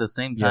great, but at the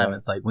same time, Yeah.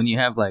 it's like when you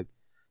have like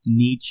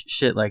niche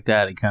shit like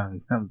that, it kind of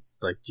becomes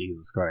like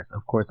Jesus Christ.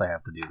 Of course, I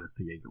have to do this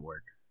to make it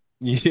work.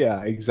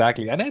 Yeah,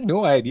 exactly. And I had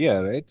no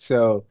idea, right?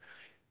 So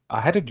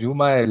I had to do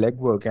my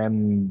legwork,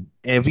 and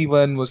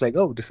everyone was like,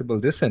 "Oh, disable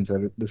this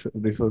sensor,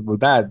 disable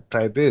that,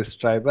 try this,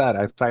 try that."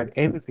 I've tried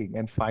everything,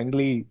 and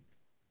finally,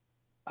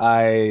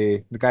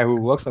 the guy who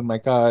works on my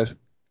car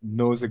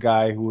knows a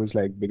guy who is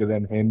like bigger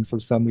than him for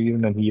some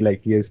reason, and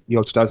he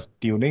also does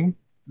tuning,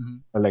 Hmm.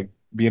 or like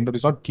BMW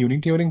is not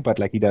tuning, but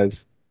like he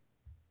does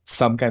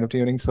some kind of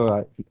tuning.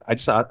 So I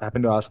just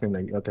happened to ask him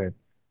like, okay,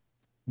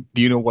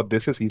 do you know what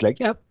this is? He's like,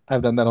 yeah,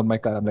 I've done that on my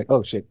car. I'm like,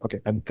 oh shit, okay,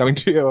 I'm coming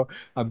to your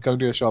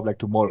shop like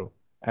tomorrow,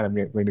 and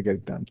going to get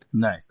it done.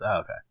 Nice. Oh,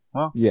 okay.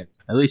 Well, Yeah.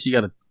 at least you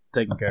got it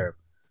taken care of.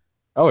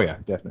 Oh yeah,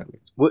 definitely.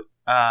 What?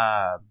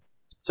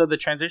 So the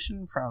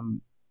transition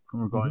from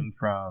Hmm. going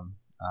from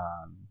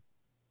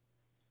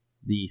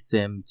the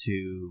sim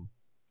to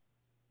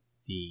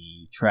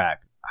the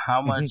track,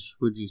 how Hmm. much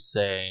would you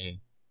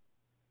say,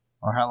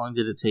 or how long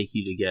did it take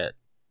you to get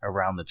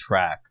around the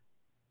track,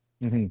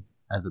 Hmm.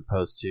 as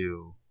opposed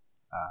to,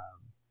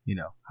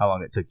 how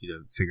long it took you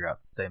to figure out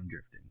sim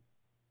drifting?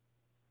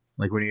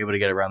 Like, when you're able to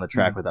get around the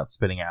track without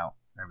spinning out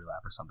every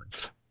lap or something.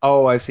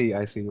 Oh, I see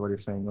what you're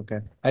saying.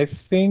 Okay. I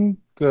think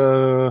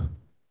it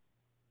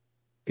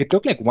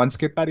took like one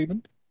skip pad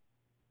even.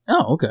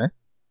 Oh, okay.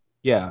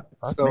 Yeah.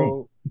 Fuck me.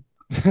 So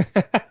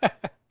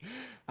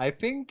I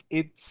think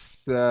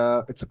it's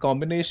a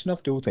combination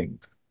of two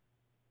things.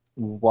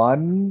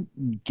 One,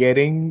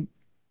 getting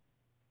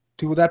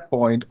to that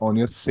point on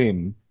your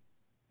sim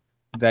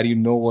that you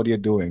know what you're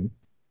doing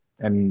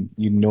and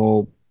you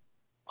know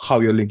how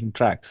you're linking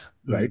tracks,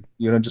 Hmm. right?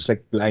 You're not just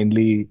like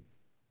blindly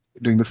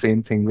doing the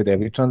same thing with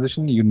every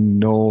transition. You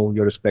know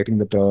you're respecting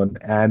the turn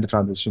and the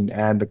transition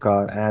and the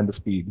car and the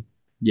speed.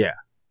 Yeah.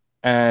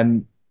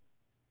 And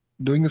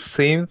doing the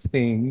same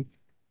thing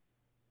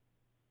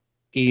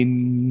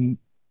in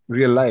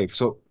real life.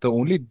 So the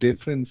only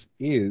difference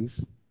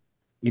is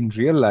in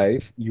real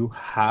life, you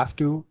have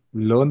to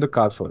learn the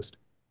car first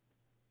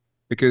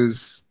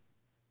because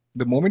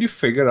the moment you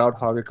figure out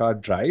how your car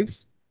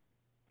drives,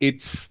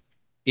 it's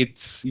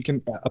it's you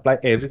can apply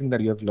everything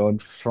that you have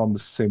learned from the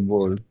sim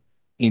world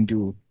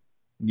into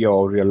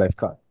your real life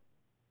car.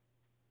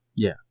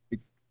 Yeah. Be-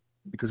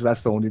 Because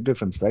that's the only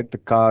difference, right? The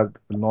car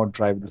will not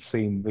drive the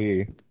same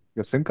way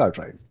your sim car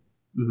drives.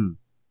 Hmm.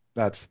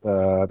 That's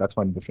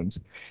one difference.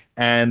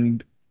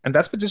 And and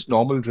that's for just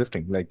normal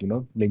drifting, like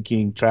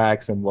linking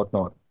tracks and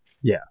whatnot.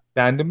 Yeah.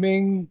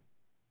 Tandeming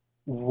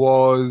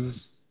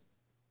was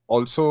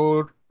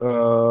also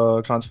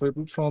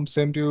transferable from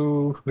sim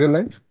to real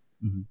life.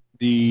 Hmm.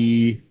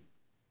 The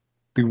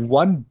the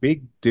one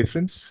big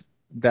difference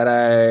that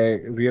I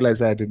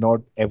realized I did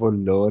not ever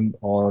learn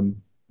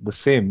on the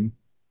sim,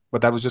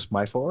 but that was just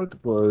my fault,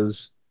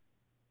 was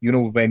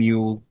when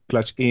you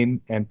clutch in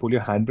and pull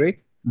your handbrake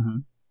Hmm.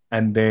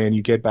 and then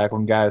you get back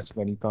on gas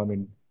when you come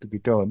into the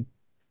turn,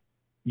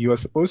 you are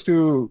supposed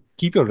to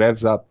keep your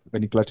revs up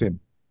when you clutch in.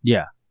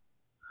 Yeah.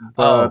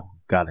 But Oh,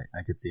 got it.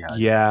 I could see how.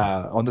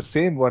 yeah, on the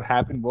sim, what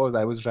happened was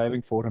I was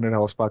driving 400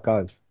 horsepower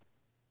cars.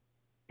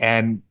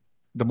 And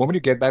the moment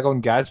you get back on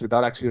gas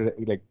without actually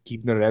like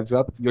keeping the revs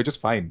up, you're just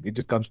fine. It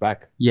just comes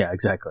back. Yeah,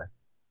 exactly.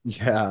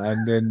 Yeah,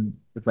 and then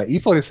with my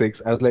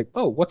E46, I was like,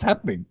 "Oh, what's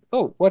happening?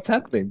 Oh, what's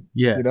happening?"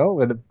 Yeah.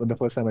 When the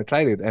first time I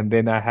tried it, and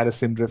then I had a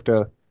sim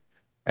drifter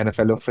and a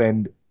fellow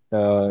friend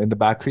in the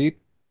back seat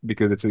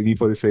because it's an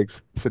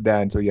E46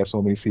 sedan, so you have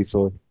so many seats,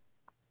 so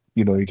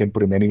you can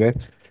put him anywhere.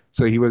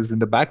 So he was in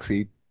the back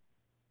seat,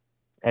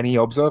 and he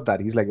observed that.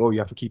 He's like, "Oh, you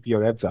have to keep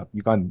your revs up.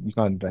 You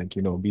can't like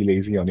be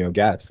lazy on your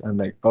gas." I'm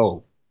like,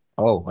 "Oh,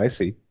 I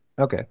see.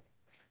 Okay."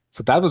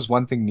 So that was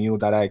one thing new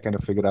that I kind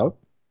of figured out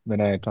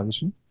when I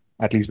transitioned,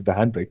 at least with the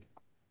handbrake.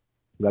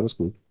 That was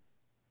cool.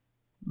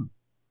 Hmm.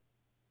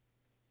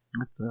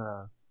 That's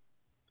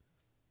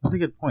that's a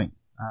good point.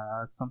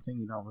 It's something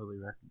you don't really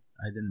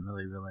I didn't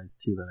really realize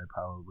too that I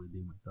probably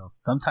do myself.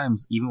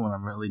 Sometimes even when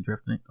I'm really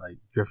drifting, like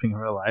drifting in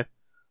real life,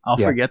 I'll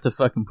Yeah. forget to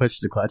fucking push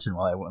the clutch in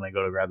when I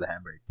go to grab the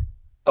handbrake.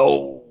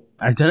 Oh.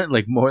 I've done it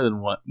like more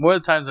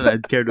times than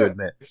I'd care to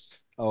admit.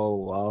 Oh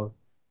wow.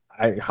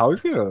 How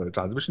is your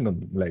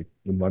transmission like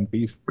in one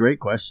piece? Great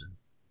question.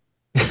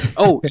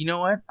 Oh, you know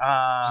what?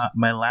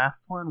 My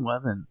last one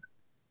wasn't.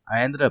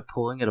 I ended up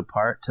pulling it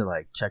apart to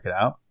like check it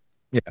out,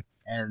 Yeah.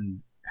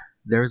 and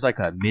there was like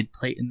a mid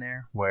plate in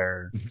there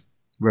where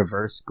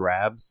reverse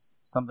grabs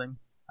something.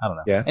 I don't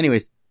know. Yeah.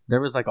 Anyways, there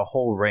was like a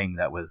whole ring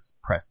that was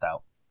pressed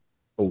out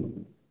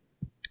Oh.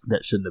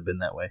 that shouldn't have been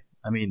that way.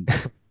 I mean,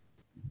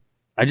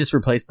 I just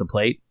replaced the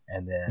plate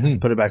and then Hmm.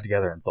 put it back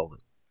together and sold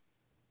it.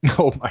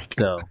 Oh my God.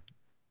 So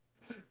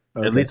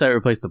at Okay. least I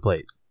replaced the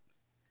plate.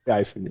 Yeah,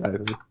 I see. I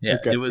see. Yeah,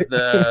 Okay. it was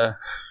the.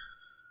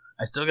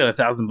 I still got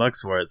 $1,000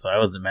 for it, so I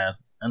wasn't mad.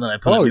 And then I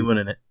put a Oh, new one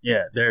in it.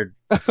 Yeah, they're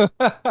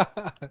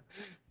that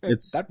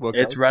worked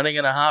it's out. running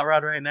in a hot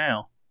rod right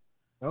now.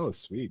 Oh,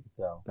 sweet.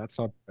 So That's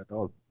not at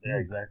all. yeah,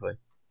 exactly.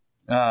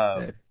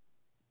 Yeah.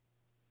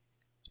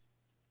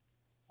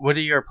 What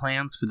are your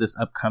plans for this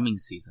upcoming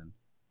season?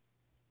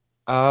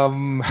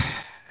 Um,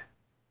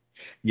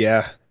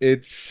 yeah,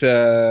 it's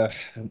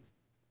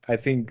I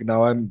think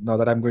now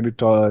that I'm going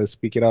to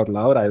speak it out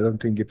loud, I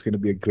don't think it's going to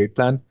be a great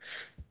plan,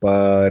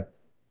 but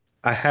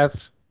I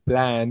have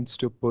plans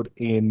to put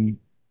in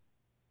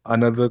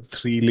another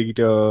 3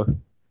 liter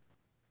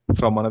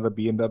from another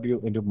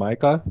BMW into my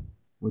car,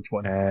 Which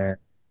one? and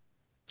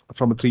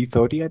from a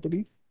 330, I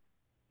believe.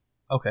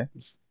 Okay.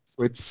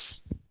 So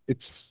it's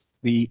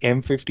the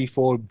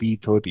M54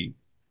 B30,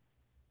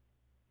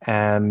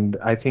 and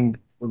I think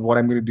what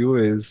I'm going to do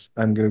is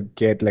I'm going to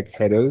get like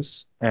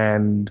headers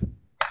and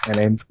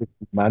an M50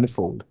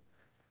 manifold.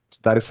 So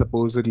that is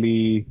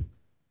supposedly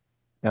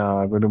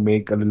going to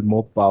make a little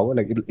more power.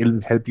 Like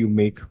it'll help you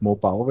make more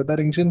power with that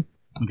engine.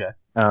 Okay.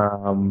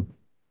 Um,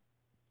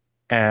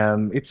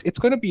 and it's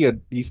going to be a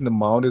decent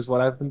amount, is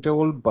what I've been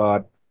told.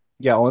 But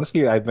yeah,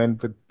 honestly, I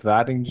went with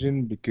that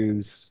engine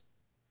because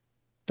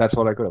that's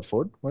all I could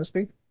afford,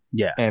 honestly.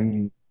 Yeah.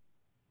 And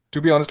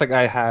to be honest, like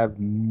I have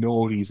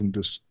no reason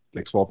to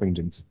like swap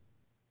engines,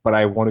 but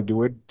I want to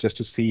do it just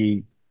to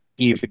see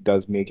if it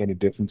does make any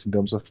difference in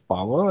terms of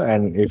power,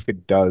 and if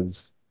it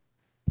does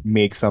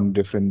make some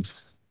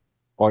difference,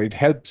 or it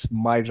helps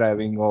my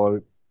driving,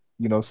 or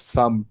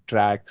some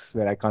tracks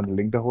where I can't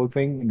link the whole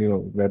thing,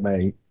 where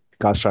my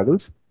car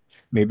struggles.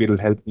 Maybe it'll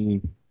help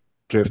me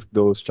drift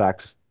those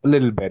tracks a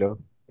little better,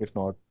 if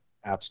not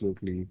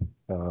absolutely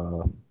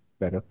uh,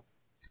 better.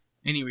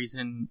 Any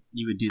reason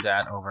you would do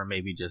that over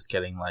maybe just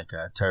getting like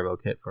a turbo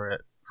kit for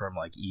it from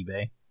like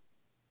eBay?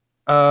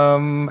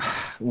 Um,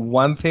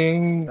 One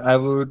thing I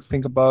would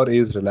think about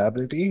is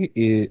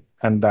reliability,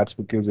 and that's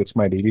because it's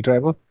my daily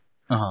driver.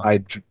 Uh huh. I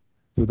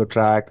do the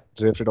track,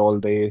 drift it all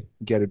day,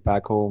 get it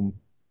back home,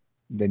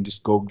 then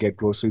just go get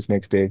groceries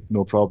next day,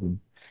 no problem.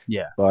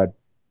 Yeah. But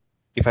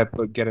if I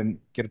get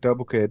a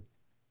turbo kit,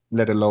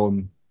 let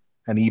alone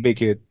an eBay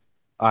kit,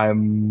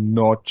 I'm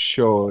not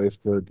sure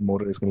if the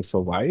motor is going to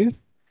survive.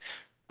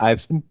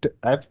 I've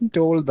been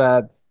told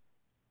that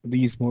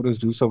these motors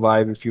do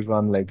survive if you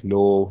run like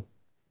low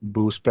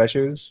boost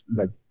pressures,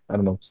 like Mhm. I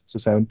don't know, so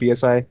 7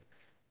 psi.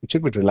 It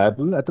should be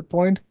reliable at the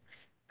point.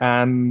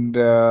 And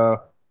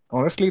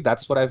honestly,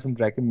 that's what I've been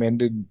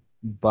recommended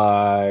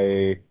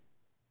by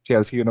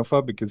Chelsea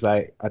Unifer because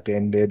I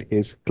attended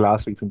his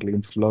class recently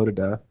in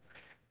Florida,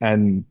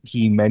 and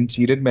he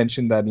did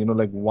mention that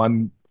like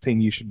one thing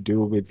you should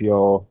do with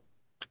your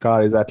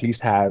car is at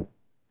least have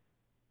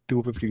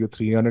 250 to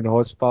 300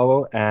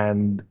 horsepower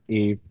and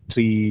a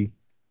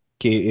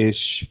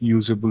 3K-ish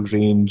usable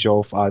range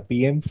of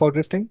RPM for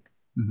drifting.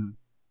 Mhm.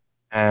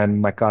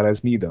 And my car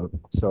has neither.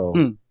 So,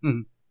 Mhm.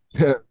 Mhm.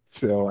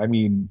 so I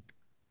mean,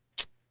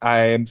 I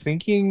am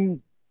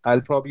thinking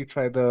I'll probably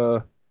try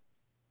the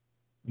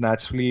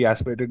naturally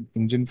aspirated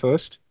engine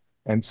first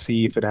and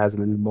see if it has a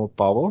little more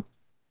power.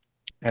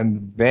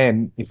 And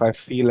then if I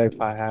feel like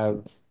I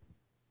have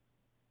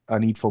a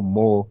need for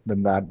more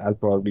than that, I'll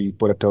probably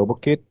put a turbo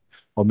kit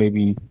or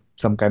maybe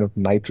some kind of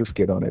nitrous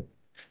kit on it.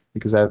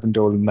 Because I've been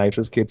told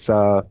nitrous kits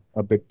are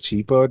a bit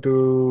cheaper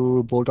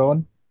to bolt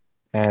on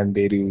and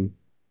they do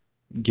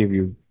give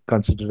you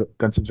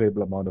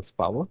considerable amount of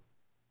power.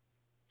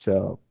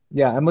 So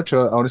yeah, I'm not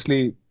sure.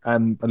 Honestly,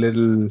 I'm a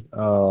little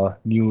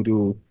new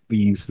to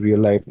these real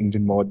life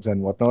engine mods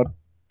and whatnot.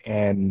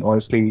 And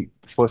honestly,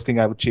 the first thing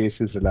I would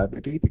chase is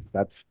reliability.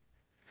 Because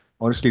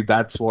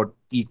that's what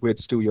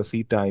equates to your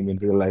seat time in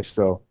real life.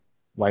 So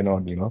why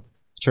not?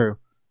 True.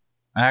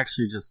 I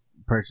actually just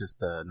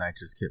purchased a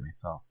nitrous kit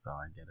myself, so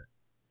I get it.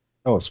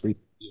 Oh, sweet.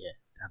 Yeah,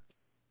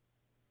 that's.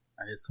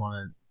 I just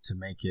wanted to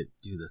make it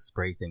do the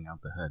spray thing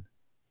out the hood.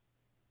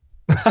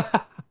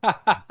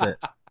 That's it.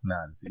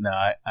 No, no.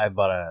 I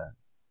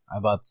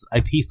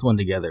pieced one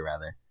together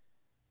rather.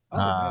 Oh,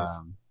 nice.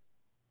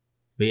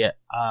 But yeah,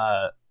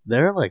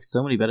 there are like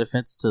so many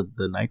benefits to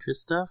the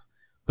nitrous stuff,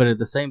 but at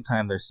the same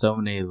time, there's so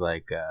many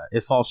like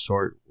it falls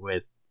short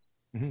with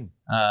Hmm.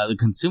 the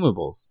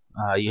consumables.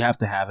 You have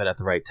to have it at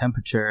the right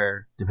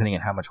temperature, depending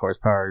on how much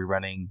horsepower you're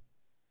running.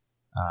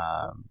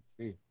 Oh, Um,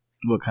 see.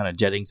 what kind of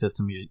jetting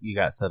system you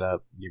got set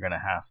up? You're gonna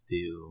have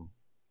to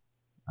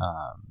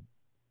um,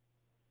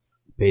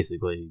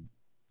 basically,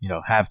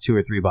 have two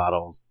or three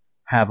bottles,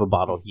 have a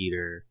bottle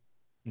heater,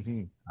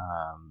 Hmm.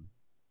 um,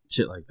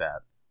 shit like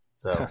that.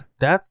 So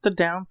that's the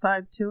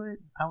downside to it,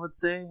 I would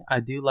say. I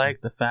do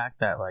like the fact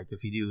that like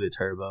if you do a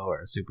turbo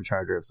or a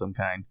supercharger of some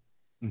kind,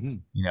 Hmm.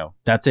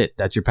 that's it.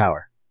 That's your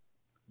power.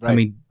 I Right.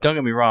 mean, don't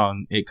get me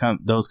wrong.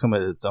 Those come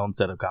with its own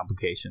set of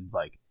complications,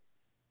 like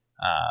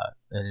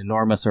an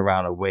enormous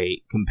amount of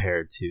weight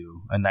compared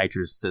to a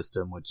nitrous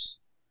system, which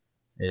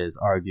is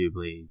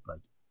arguably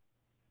like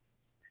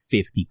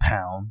 50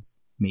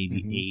 pounds,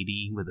 maybe Hmm.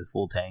 80 with a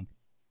full tank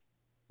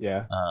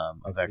Yeah, I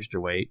of see.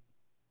 extra weight.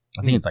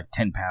 I think Hmm. it's like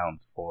 10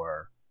 pounds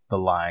for the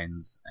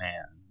lines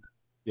and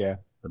Yeah.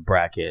 the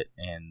bracket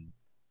and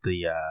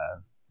the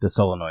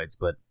solenoids,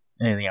 but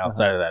anything Uh-huh.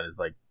 outside of that is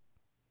like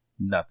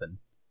nothing.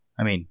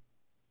 I mean,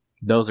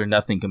 those are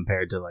nothing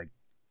compared to like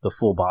the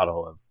full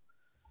bottle of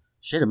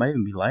shit. It might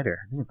even be lighter.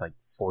 I think it's like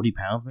 40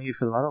 pounds maybe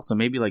for the bottle, so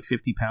maybe like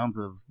 50 pounds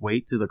of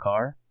weight to the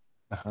car,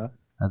 Uh-huh.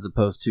 as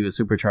opposed to a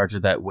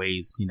supercharger that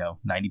weighs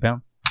 90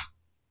 pounds.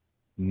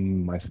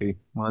 I see.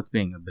 Well, that's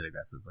being a bit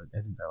aggressive, but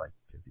I think they're like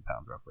 50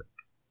 pounds roughly.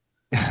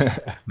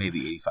 Maybe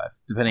 85,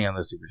 depending on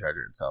the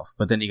supercharger itself.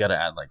 But then you got to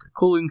add like a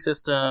cooling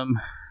system.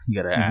 You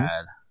got to Hmm.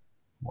 add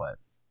what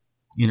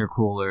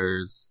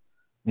intercoolers,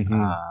 Hmm.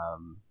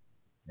 um,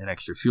 an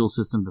extra fuel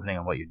system, depending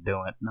on what you're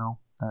doing. No,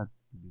 that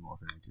would be more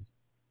for ages.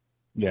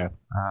 Yeah.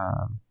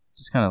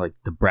 Just kind of like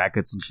the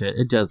brackets and shit.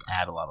 It does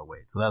add a lot of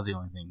weight, so that was the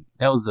only thing.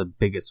 That was the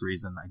biggest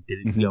reason I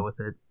didn't Hmm. go with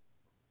it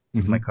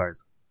because my Hmm.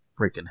 car's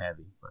freaking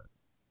heavy.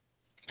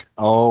 But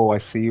Oh, I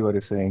see what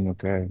you're saying.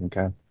 Okay,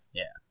 okay.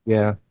 Yeah.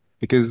 Yeah,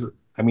 because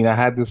I mean, I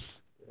had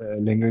this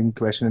lingering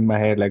question in my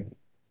head. Like,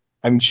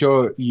 I'm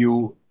sure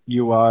you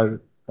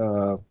are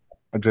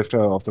a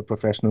drifter of the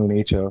professional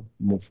nature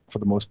for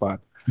the most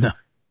part. No,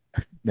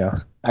 Yeah,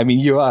 I mean,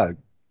 you are.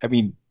 I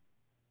mean,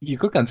 you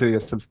could consider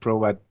yourself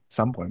pro at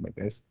some point,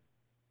 I guess.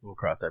 we'll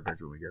cross that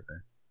bridge when we get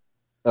there.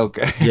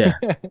 Okay. Yeah.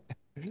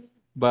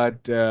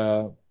 But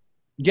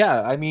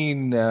yeah, I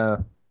mean,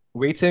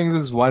 weight savings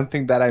is one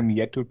thing that I'm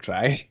yet to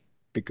try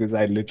because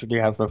I literally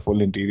have a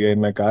full interior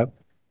in my car.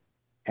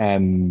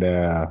 And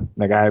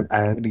like I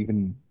haven't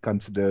even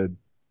considered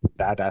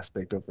that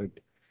aspect of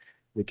it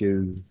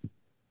because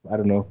I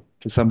don't know,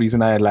 for some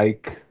reason I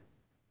like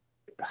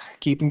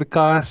keeping the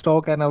car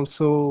stock and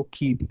also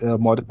keep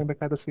modifying the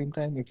car at the same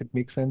time, if it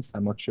makes sense.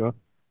 I'm not sure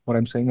what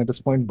I'm saying at this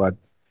point, but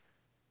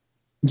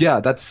yeah,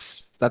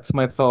 that's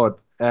my thought.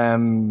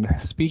 And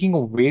speaking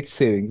of weight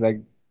savings,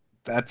 like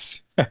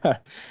that's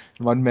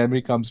one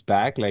memory comes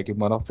back, like in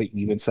one of the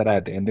events that I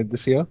attended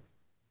this year.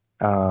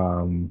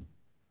 Um,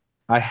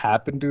 I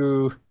happened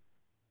to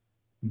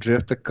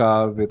drift the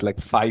car with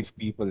like 5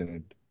 people in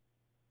it.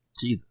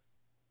 Jesus.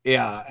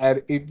 Yeah,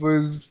 and it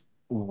was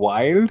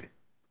wild,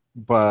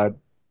 but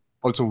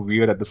also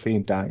weird at the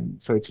same time.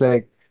 So it's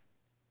like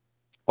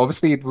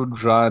obviously it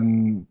would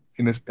run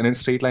in a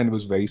straight line. It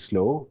was very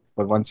slow,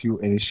 but once you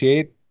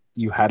initiate,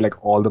 you had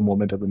like all the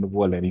momentum in the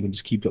world, and you can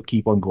just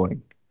keep on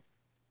going.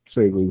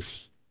 So it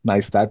was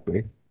nice that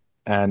way.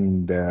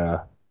 And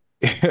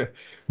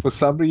for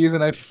some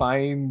reason, I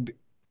find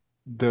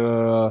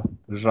the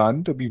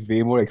run to be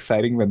way more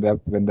exciting when there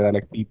are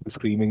like people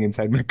screaming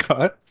inside my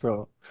car.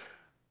 So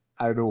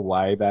I don't know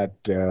why that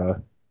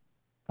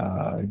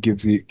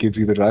gives you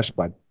the rush,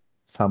 but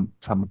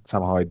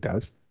somehow it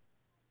does.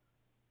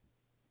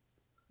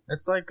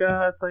 It's like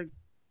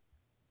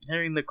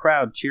hearing the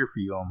crowd cheer for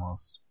you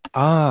almost.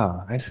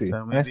 Ah, I see.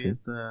 So I maybe see.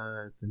 it's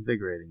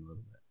invigorating a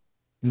little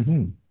bit.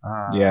 Hmm.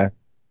 Uh, Yeah.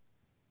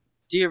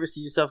 do you ever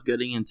see yourself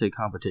getting into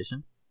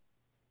competition?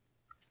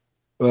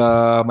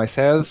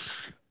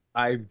 Myself,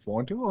 I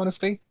want to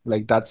honestly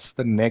like that's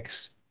the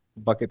next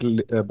bucket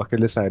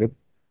list item.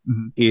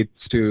 Mm-hmm.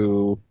 It's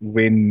to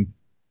win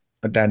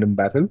a tandem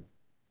battle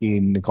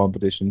in a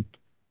competition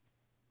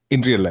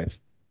in real life,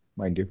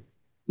 mind you.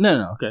 No,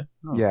 no, okay.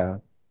 No. Yeah.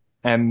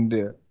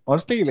 And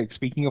honestly, like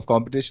speaking of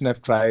competition,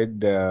 I've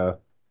tried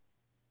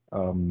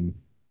um,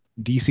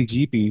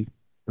 DCGP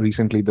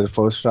recently, the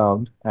first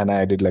round, and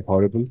I did like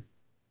horrible.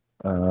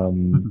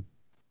 Um,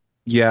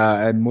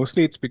 yeah, and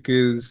mostly it's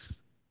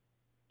because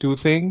two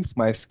things.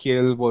 My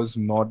skill was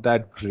not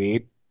that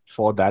great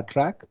for that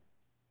track,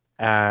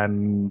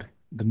 and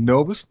the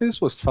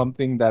nervousness was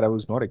something that I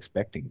was not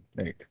expecting.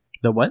 Like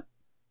The what?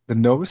 the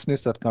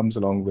nervousness that comes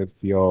along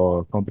with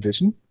your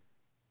competition.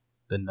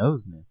 The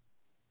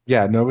noseness.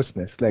 Yeah,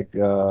 nervousness, like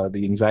the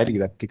anxiety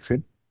that kicks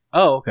in.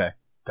 Oh, okay.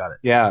 Got it.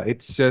 Yeah,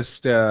 it's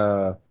just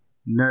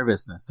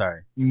Nervousness.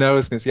 Sorry.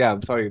 nervousness. Yeah,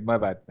 I'm sorry, my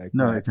bad. Like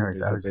No, my it's accent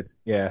nervous. is I a was bit, just.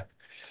 yeah.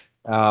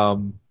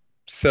 Um,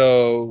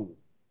 so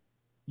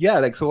yeah,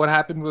 like so what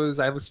happened was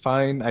I was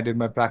fine. I did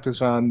my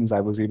practice runs.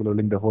 I was able to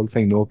link the whole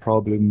thing, no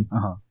problem. Uh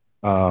huh.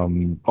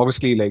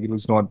 Obviously, like it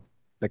was not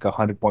like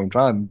 100-point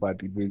run,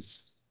 but it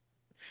was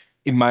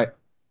in my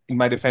in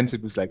my defense,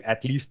 it was like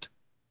at least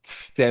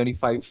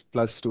 75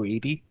 plus to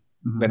 80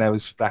 Mm-hmm. when I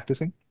was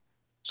practicing.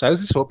 So I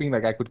was just hoping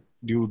like I could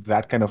do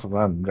that kind of a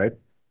run, right?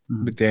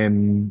 Mm-hmm. But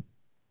then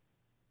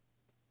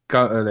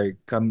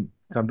come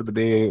to the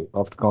day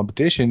of the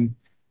competition,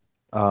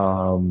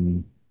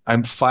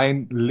 I'm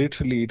fine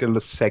literally till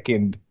the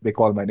second they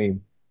call my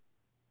name.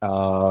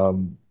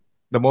 Um,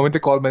 the moment they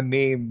called my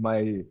name,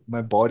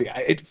 my body,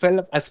 it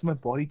felt as if my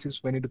body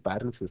just went into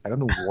paralysis. I don't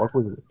know what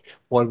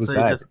So was you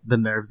that? just the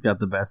nerves got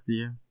the best of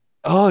you.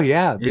 Oh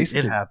yeah, It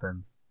basically.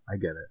 happens. I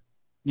get it.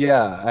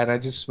 Yeah, and I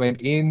just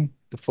went in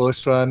the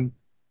first run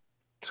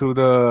through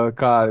the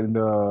car in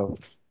the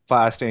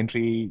fast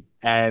entry,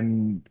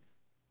 and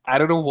I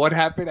don't know what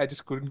happened. I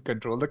just couldn't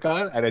control the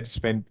car, and I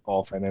just went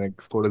off, and then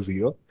I scored a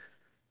zero.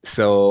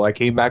 So I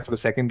came back for the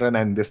second run,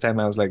 and this time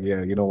I was like,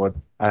 yeah, you know what?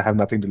 I have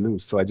nothing to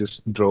lose. So I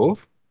just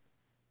drove,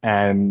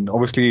 and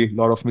obviously a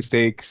lot of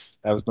mistakes.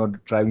 I was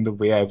not driving the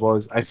way I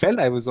was. I felt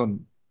I was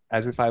on,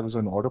 as if I was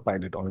on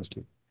autopilot,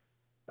 honestly.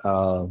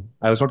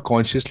 I was not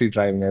consciously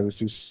driving. I was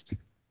just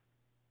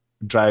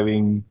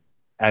driving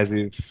as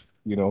if,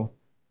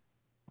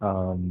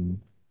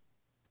 um,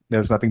 there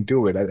was nothing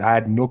to it. I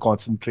had no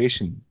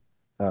concentration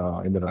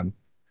in the run.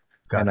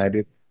 And I Gotcha.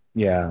 did,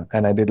 yeah,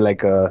 and I did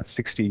like a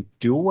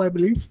 62, I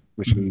believe,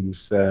 which Mm-hmm.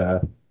 was,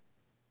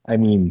 I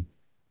mean,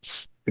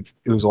 it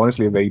was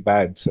honestly very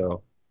bad.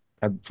 So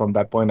from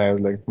that point, I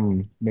was like,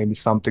 maybe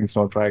something's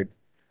not right.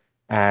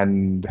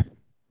 And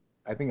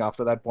I think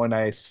after that point,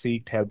 I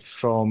seeked help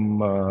from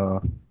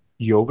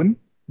Jovan.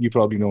 You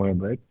probably know him,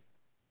 right?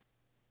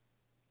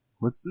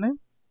 What's the name?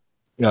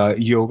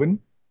 Jovan,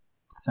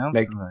 Sounds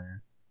like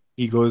familiar.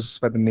 he goes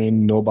by the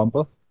name No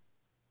Bumper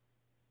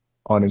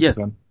on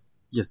Instagram.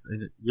 Yes. Yes.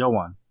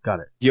 Yoan. Got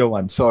it.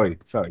 Jovan, sorry,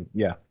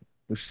 yeah.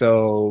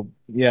 So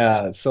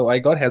yeah, so I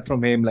got help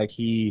from him. Like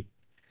he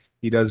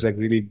does like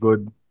really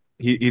good.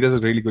 He does a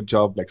really good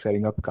job like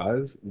setting up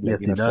cars, like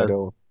Yes, in he a does.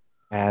 photo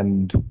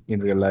and in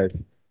real life.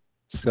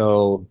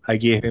 So I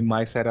gave him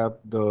my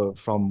setup the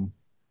from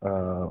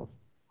uh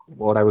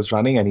what I was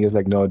running, and he was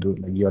like, "No, dude,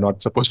 like you're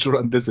not supposed to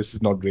run this. This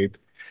is not great."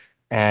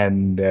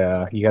 And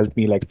he helped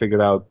me like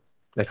figure out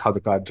like how the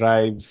car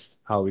drives,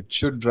 how it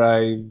should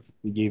drive.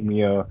 He gave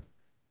me a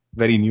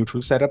very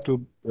neutral setup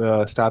to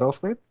start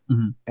off with,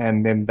 Hmm.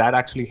 and then that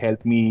actually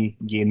helped me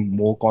gain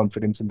more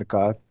confidence in the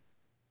car.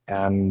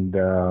 And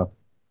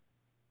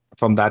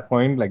from that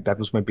point, like that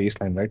was my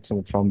baseline, right?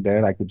 So from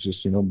there, I could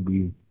just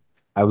be.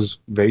 I was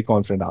very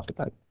confident after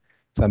that.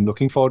 So I'm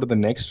looking forward to the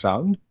next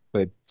round,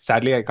 but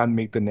sadly I can't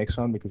make the next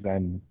round because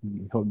I'm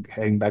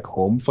heading back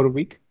home for a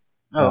week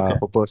Oh, okay.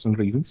 for personal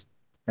reasons,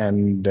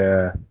 and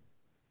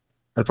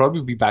I'll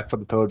probably be back for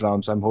the third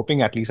round. So I'm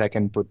hoping at least I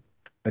can put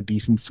a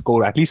decent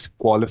score, at least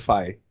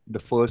qualify. The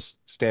first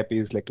step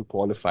is like to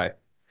qualify,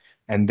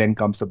 and then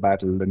comes the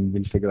battle. Then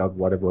we'll figure out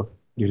whatever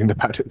during the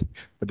battle.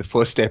 But the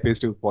first step is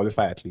to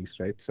qualify at least,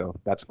 right? So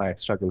that's my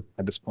struggle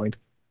at this point.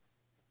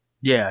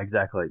 Yeah,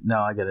 exactly. No,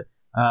 I get it.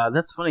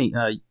 That's funny.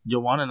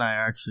 Yowan and I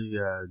are actually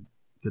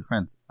good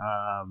friends.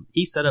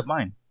 He set up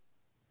mine.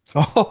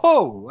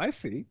 Oh, I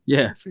see.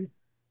 Yeah, I see.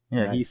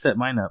 yeah. He set Nice.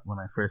 mine up when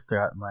I first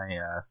started my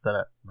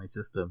setup, my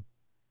system.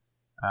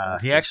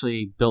 That's He cool.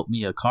 actually built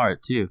me a car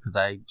too because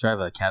I drive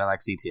a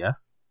Cadillac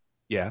CTS.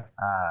 Yeah.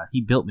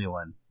 He built me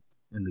one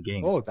in the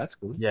game. Oh, that's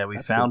cool. Yeah, we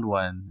That's cool. found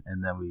one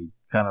and then we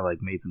kind of like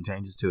made some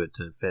changes to it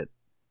to fit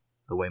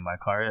the way my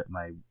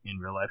in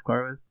real life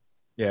car was.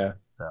 Yeah.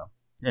 So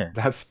yeah,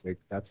 That's sick.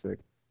 That's sick.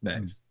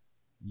 mm. Nice.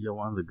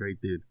 Yowan's a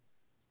great dude.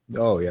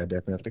 Oh, yeah,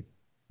 definitely.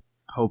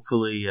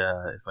 Hopefully,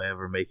 if I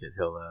ever make it,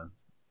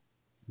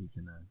 he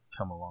can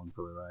come along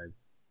for the ride.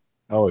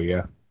 Oh,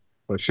 yeah,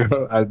 for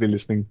sure. I'll be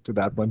listening to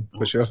that one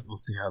for sure. We'll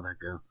see how that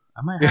goes.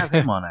 I might have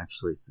him on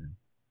actually soon.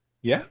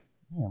 Yeah.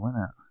 Yeah, why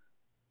not?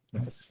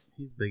 Nice.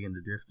 He's big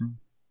into drifting.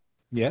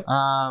 Yeah.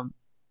 Um,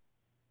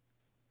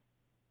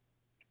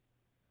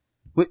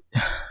 what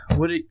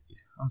what?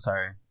 I'm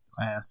sorry,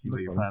 I asked you No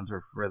what your problem. plans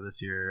were for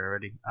this year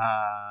already.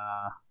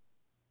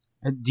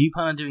 Do you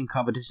plan on doing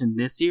competition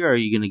this year, or are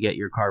you going to get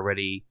your car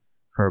ready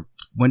for?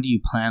 When do you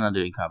plan on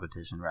doing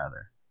competition,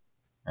 rather?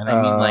 And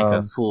I mean like a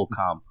Um, full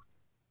comp,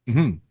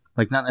 mhm,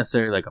 like not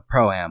necessarily like a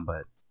pro am,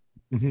 but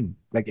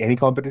Like any a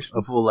competition?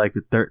 full like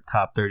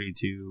top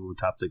 32,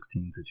 top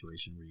 16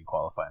 situation where you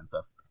qualify and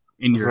stuff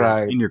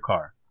Right. in your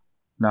car,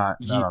 not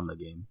Ye on the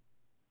game.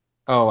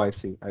 Oh, I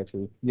see. I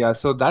see. Yeah.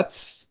 So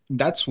that's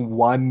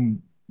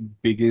one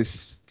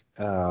biggest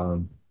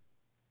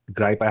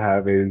gripe I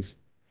have is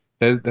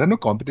there are no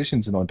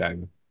competitions in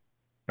Ontario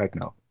right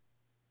now.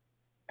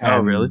 Oh,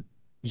 really? And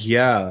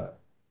yeah,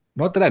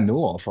 not that I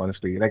know of,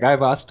 honestly. Like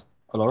I've asked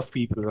a lot of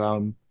people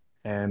around,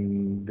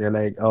 and they're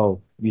like,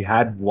 "Oh, we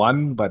had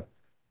one, but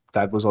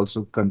that was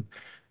also con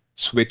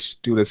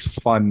switched to this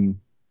fun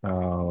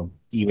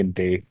event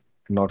day.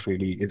 Not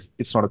really.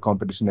 It's not a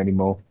competition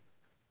anymore."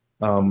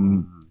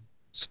 Um, Mm-hmm.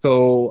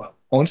 so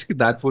honestly,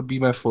 that would be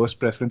my first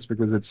preference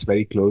because it's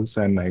very close,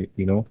 and I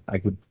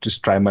could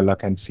just try my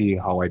luck and see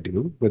how I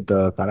do with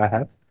the car I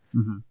have.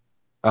 Mm-hmm.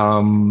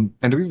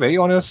 And to be very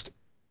honest,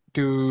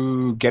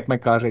 to get my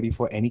car ready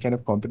for any kind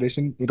of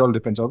competition, it all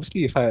depends.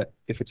 Obviously,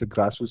 if it's a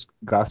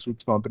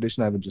grassroots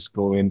competition, I would just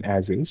go in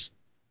as is.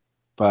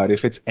 But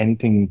if it's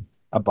anything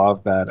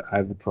above that,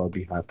 I would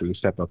probably have to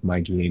step up my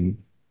game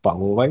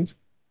power-wise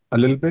a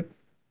little bit,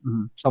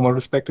 Mm-hmm. somewhat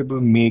respectable.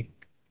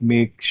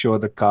 Make sure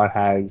the car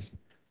has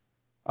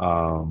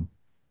um,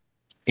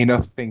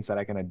 enough things that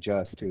I can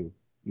adjust to,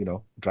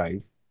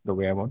 drive the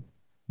way I want.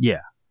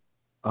 Yeah.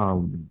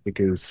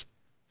 Because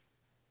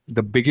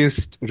the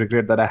biggest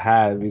regret that I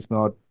have is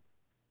not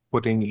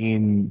putting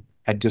in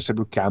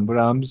adjustable camber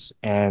arms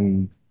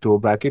and toe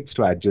brackets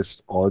to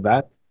adjust all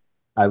that.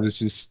 I was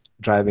just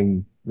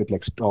driving with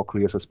like stock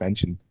rear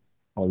suspension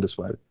all this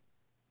while.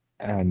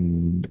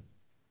 And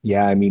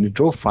yeah, I mean, it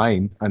drove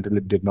fine until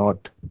it did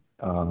not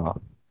uh,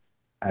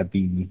 at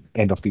the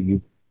end of the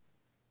year.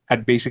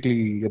 At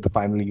basically at the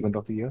final event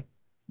of the year.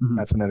 Mm-hmm.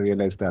 That's when I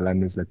realized the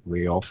alignment is like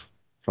way off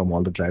from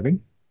all the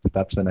driving. So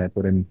that's when I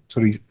put in.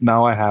 So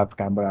now I have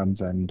camber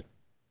arms and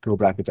toe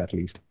brackets at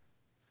least.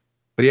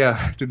 But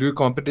yeah, to do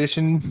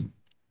competition,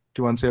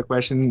 to answer your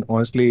question,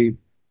 honestly,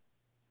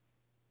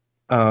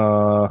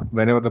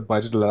 whenever the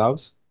budget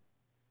allows,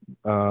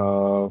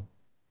 uh,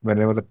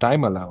 whenever the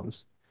time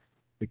allows,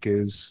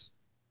 because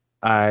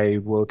I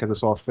work as a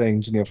software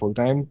engineer full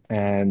time,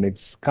 and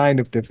it's kind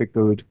of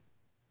difficult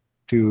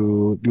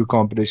to do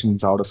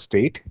competitions out of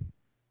state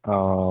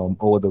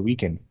over the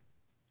weekend.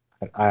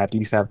 I at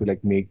least have to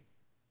like make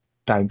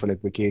time for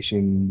like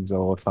vacations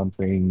or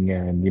something,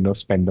 and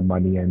spend the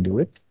money and do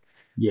it.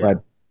 Yeah.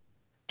 But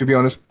to be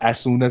honest, as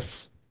soon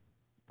as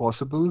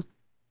possible,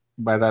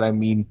 by that I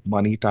mean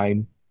money,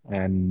 time,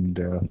 and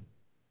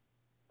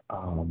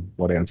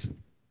what else?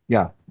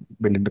 Yeah,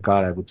 building the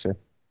car, I would say,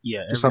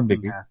 Yeah. to some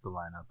Everything degree. has to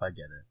line up. I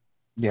get it.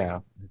 Yeah.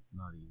 It's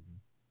not easy.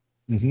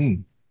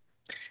 hmm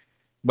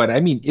But I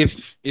mean,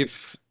 if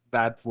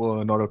that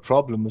were not a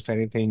problem, if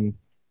anything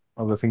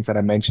of the things that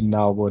I mentioned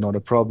now were not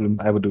a problem,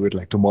 I would do it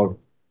like tomorrow.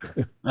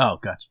 Oh,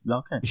 gotcha.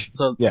 Okay,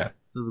 so Yeah.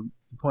 the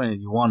point is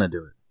you want to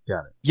do it.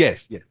 Got it.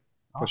 Yes, yeah,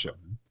 for sure.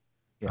 Awesome. Man.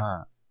 Yeah.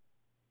 Uh,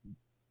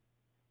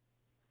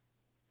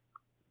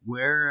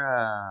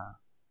 where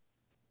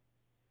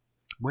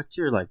what's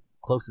your like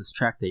closest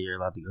track that you're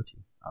allowed to go to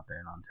out there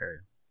in Ontario?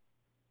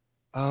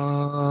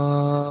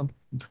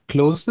 The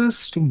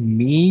closest to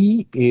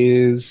me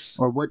is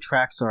Or what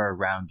tracks are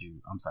around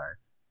you? I'm sorry.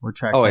 What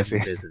tracks oh, I have you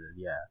see. visited?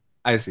 Yeah.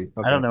 I see.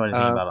 I don't Okay. know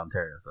anything about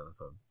Ontario, so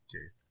I'm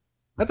curious.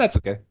 But that's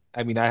okay.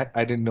 I mean, I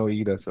didn't know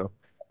either, so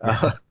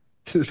uh,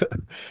 Yeah.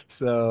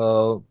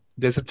 so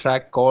there's a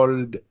track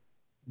called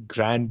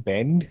Grand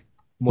Bend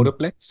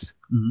Motorplex.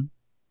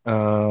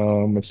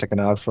 Mm-hmm. It's like an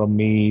hour from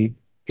me.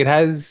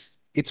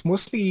 It's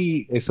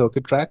mostly a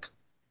circuit track,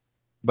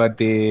 but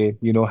they,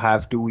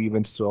 have two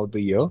events throughout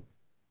the year.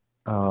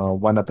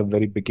 One at the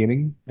very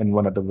beginning and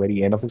one at the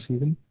very end of the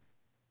season.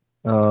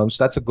 So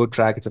that's a good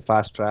track. It's a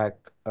fast track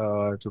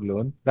to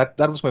learn. That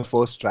was my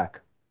first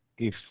track,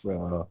 if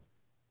for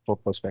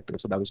perspective.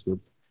 So that was good.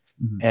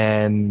 Mm-hmm.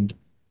 And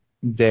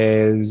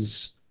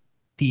there's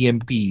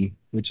TMP,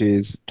 which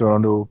is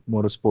Toronto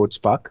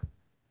Motorsports Park,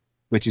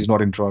 which is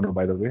not in Toronto,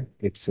 by the way.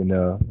 It's in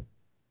a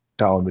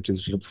town which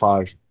is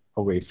far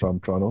away from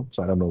Toronto.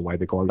 So I don't know why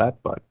they call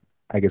that, but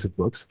I guess it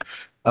works.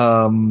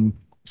 Um,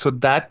 so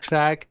that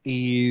track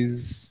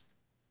is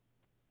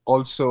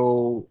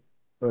also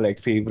like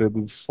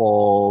favorable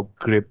for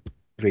grip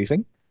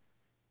racing,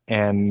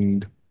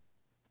 and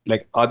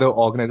like other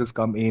organizers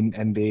come in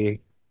and they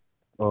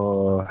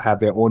have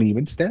their own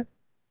events there.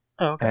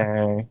 Oh, okay.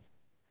 And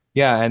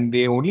yeah, and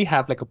they only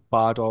have like a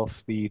part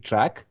of the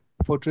track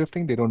for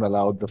drifting. They don't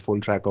allow the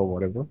full track or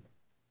whatever.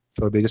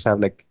 So they just have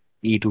like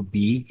A to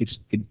B.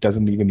 It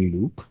doesn't even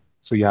loop.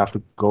 So you have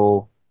to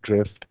go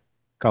drift,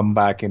 come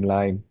back in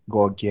line,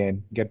 go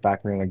again, get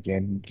back in line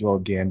again, go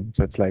again.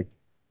 So it's like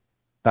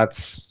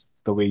that's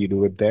the way you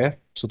do it there.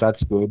 So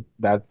that's good.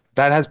 That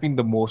has been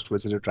the most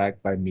visited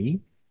track by me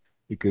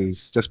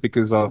because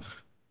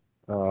of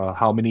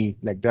how many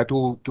like there are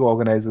two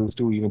organizers,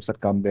 two events that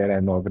come there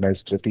and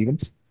organize drift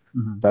events.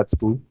 Mm-hmm. That's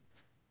cool.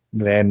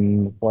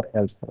 Then what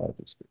else have I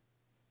visited?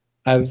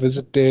 I've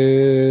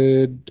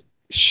visited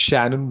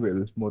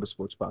Shannonville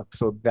Motorsports Park.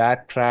 So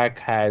that track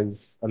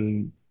has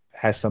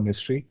some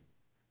history.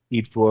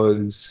 It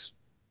was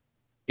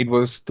it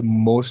was the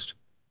most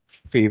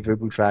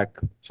favorable track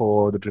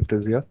for the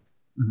drifters here.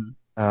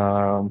 Mm-hmm.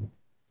 Um,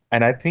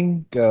 and I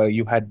think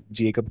you had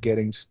Jacob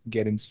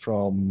Gettings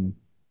from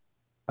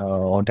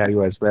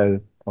Ontario as well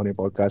on your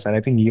podcast. And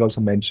I think he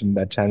also mentioned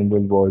that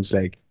Shannonville was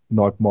like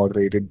not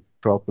moderated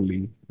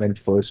properly when it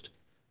first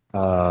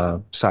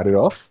started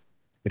off.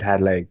 It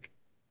had like,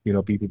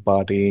 people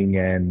partying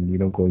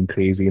and, going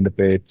crazy in the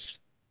pits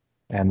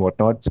and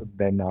whatnot. So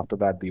then after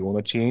that, the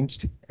owner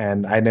changed.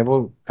 And I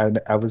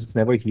was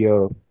never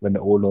here when the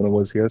old owner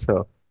was here.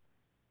 So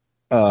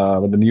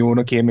when the new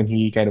owner came in,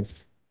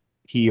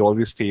 he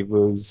always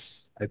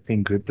favors, I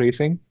think, grip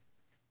racing.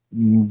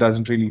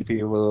 Doesn't really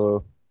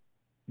favor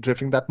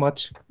drifting that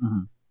much.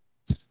 Mm-hmm.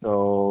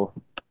 So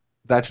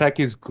that track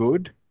is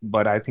good,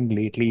 but I think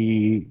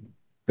lately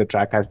the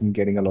track has been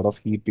getting a lot of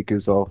heat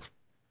because of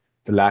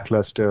the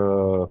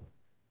lackluster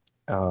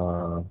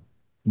uh,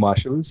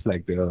 marshals,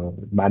 like the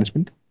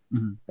management.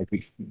 Mm-hmm.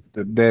 Like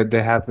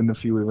there have been a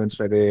few events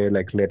where they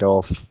like let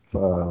off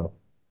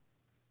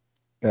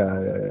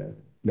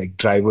like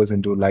drivers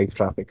into live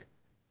traffic.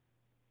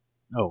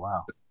 Oh, wow.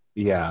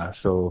 Yeah,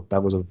 so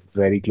that was a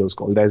very close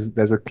call.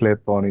 There's a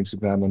clip on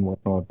Instagram and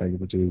whatnot, like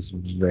which is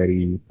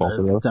very That doesn't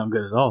popular. sound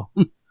good at all.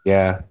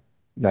 Yeah,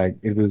 like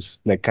it was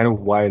like kind of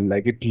wild.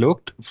 Like it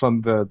looked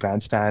from the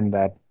grandstand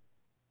that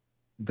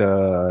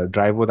the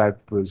driver that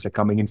was like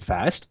coming in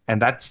fast,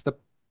 and that's the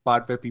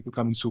part where people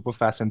come in super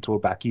fast and throw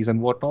backies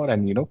and whatnot,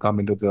 and come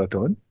into the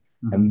turn,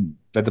 Mm-hmm. and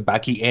where the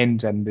backy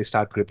ends and they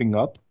start gripping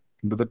up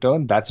into the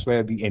turn, that's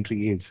where the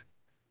entry is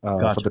for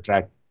Gotcha. the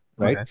track,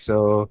 right? Okay.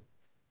 So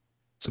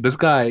this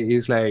guy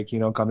is like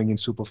coming in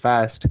super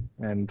fast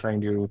and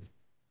trying to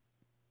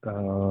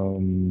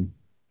um,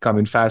 come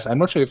in fast. I'm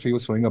not sure if he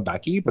was throwing a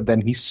backy, but then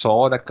he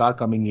saw that car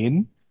coming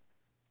in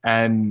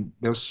and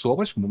there was so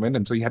much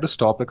momentum, so he had to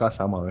stop the car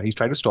somehow. He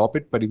tried to stop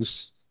it, but it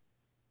was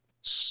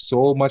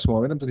so much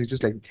momentum that he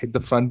just like hit the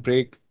front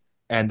brake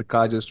and the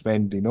car just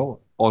went,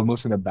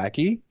 almost in a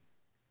backy.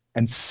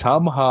 And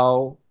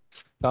somehow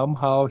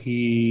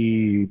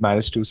he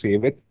managed to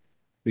save it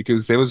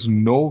because there was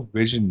no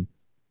vision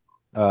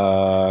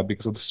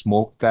because of the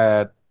smoke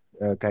that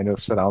kind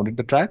of surrounded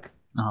the track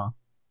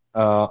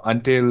Uh-huh.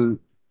 until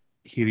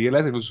he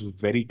realized it was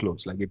very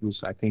close. Like it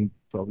was, I think,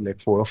 probably like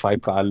 4 or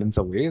 5 car lengths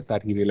away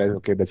that he realized,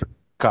 okay, there's a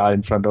car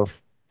in front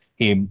of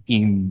him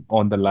in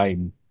on the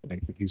line,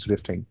 like he's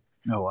drifting.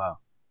 Oh, wow.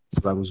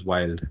 So that was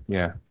wild.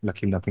 Yeah,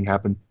 luckily nothing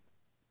happened.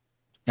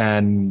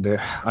 And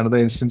another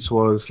instance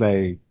was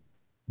like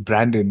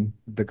Brandon,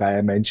 the guy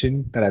I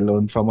mentioned that I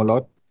learned from a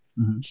lot.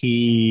 Mm-hmm.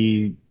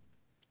 He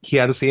he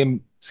had the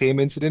same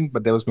incident,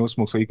 but there was no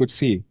smoke, so he could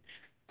see.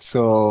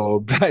 So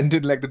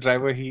Brandon, like the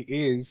driver he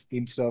is,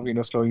 instead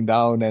of, slowing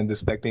down and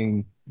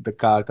respecting the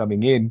car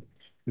coming in,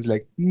 he's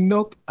like,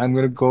 nope, I'm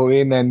gonna go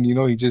in, and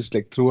he just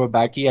like threw a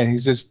backy and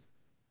he's just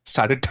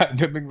started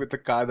tandeming with the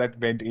car that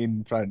went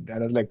in front. And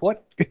I was like,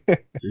 what?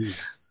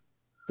 Jesus.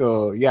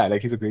 So yeah,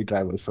 like he's a great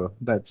driver, so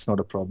that's not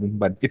a problem.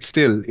 But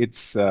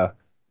it's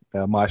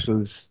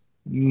Marshall's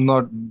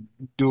not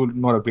do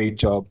not a great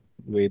job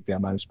with their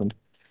management.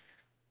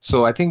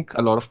 So I think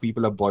a lot of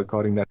people are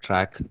boycotting that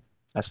track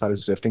as far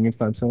as drifting is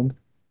concerned.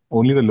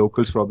 Only the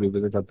locals probably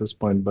visit at this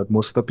point, but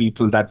most of the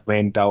people that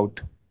went out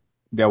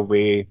their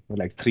way for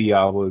like 3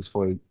 hours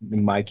for,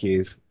 in my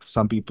case,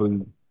 some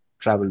people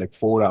travel like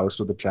 4 hours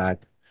to the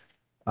track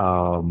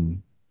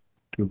um,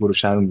 to go to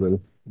Shannonville.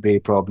 They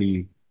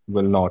probably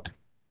will not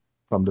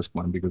from this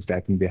point because I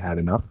think they had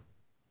enough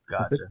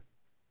of it. Gotcha.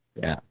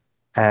 Yeah.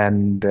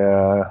 And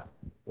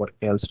what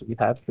else do we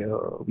have here?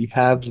 We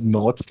have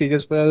North Stage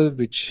as well,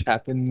 which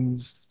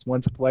happens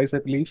once or twice, I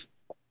believe.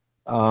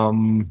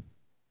 Um,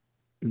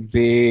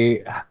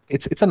 they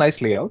it's a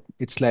nice layout.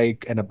 It's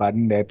like an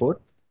abandoned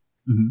airport.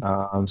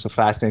 Hmm. So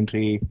fast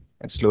entry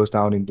and slows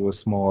down into a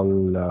small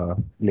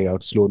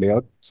layout, slow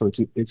layout. So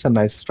it's a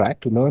nice track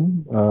to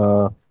learn.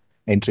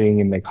 Entering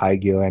in like high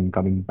gear and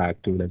coming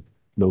back to like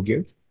low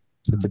gear.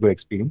 So it's a Hmm. good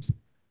experience.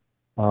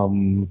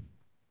 Um,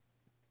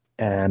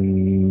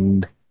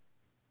 and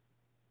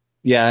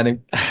yeah,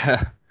 and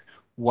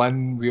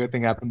one weird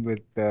thing happened with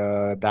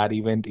that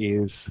event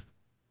is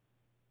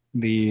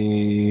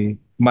the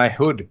my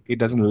hood, it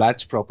doesn't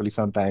latch properly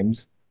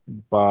sometimes,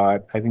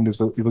 but I think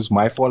it was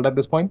my fault at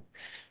this point.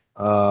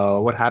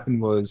 What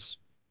happened was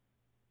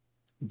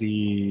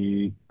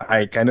the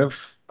I kind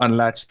of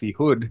unlatched the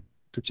hood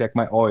to check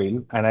my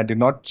oil, and I did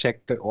not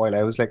check the oil.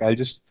 I was like, I'll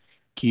just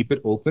keep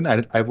it open.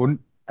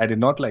 I did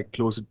not like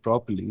close it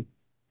properly.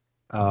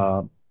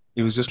 Uh,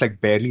 it was just like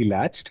barely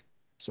latched.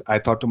 So I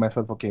thought to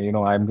myself, okay,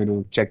 I'm going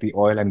to check the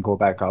oil and go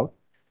back out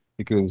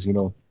because,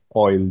 oil,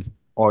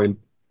 oil,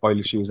 oil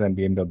issues and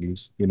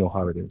BMWs, you know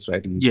how it is,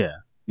 right? Yeah.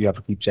 You have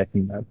to keep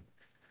checking that.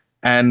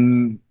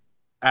 And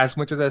as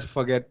much as I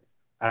forget,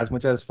 as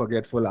much as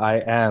forgetful I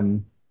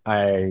am,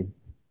 I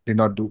did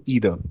not do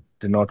either.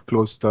 Did not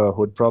close the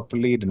hood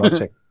properly, did not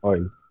check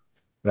oil,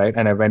 right?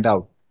 And I went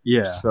out.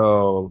 Yeah.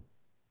 So,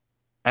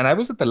 and I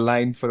was at the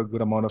line for a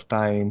good amount of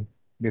time.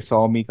 They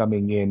saw me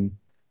coming in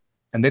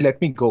and they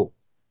let me go,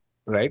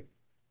 right?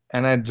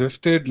 And I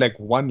drifted like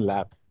one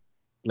lap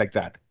like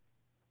that.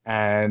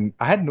 And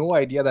I had no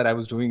idea that I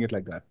was doing it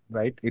like that,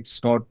 right?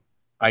 It's not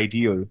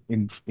ideal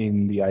in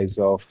the eyes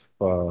of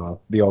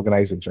the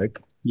organizers, right?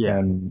 Yeah.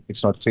 And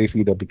it's not safe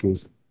either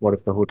because what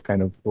if the hood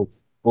kind of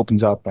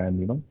opens up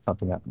and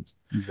something happens?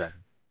 Exactly.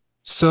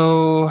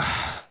 So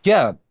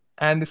yeah,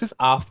 and this is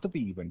after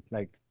the event.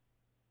 Like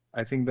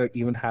I think the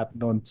event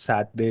happened on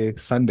Saturday,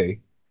 Sunday,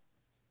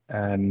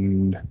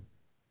 and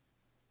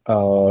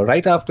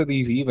right after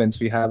these events,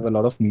 we have a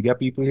lot of media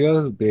people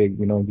here. They,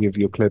 give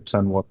you clips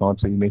and whatnot,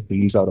 so you make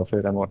reels out of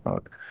it and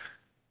whatnot.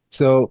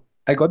 So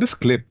I got this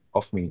clip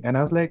of me, and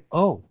I was like,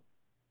 "Oh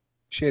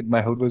shit!"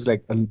 My hood was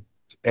like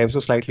ever so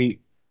slightly,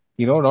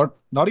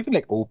 not even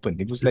like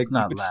open. It was Just like you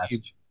not could see,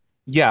 latched.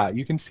 yeah,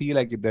 you can see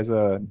like there's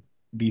a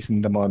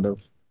decent amount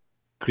of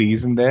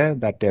crease in there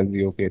that tells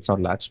you, okay, it's not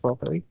latched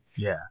properly.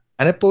 Yeah.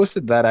 And I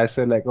posted that. I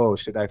said like, "Oh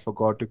shit! I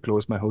forgot to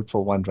close my hood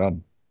for one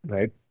run,"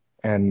 right?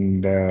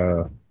 And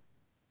the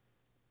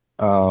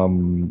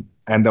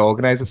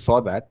organizers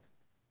saw that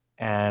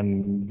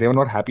and they were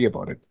not happy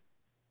about it.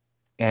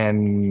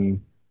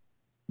 And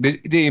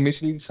they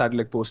initially started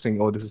like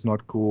posting, "Oh, this is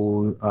not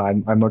cool.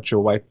 I'm not sure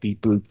why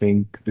people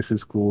think this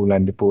is cool,"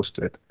 and they post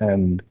it.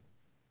 And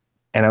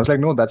I was like,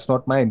 "No, that's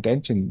not my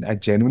intention. I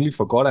genuinely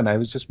forgot, and I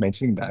was just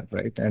mentioning that,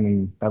 right?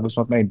 And that was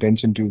not my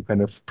intention to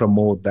kind of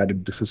promote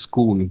that this is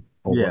cool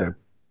or Yeah. whatever."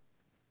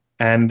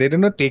 And they did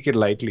not take it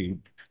lightly.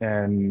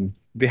 And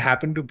they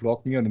happened to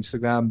block me on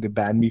Instagram. They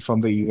banned me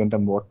from the event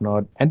and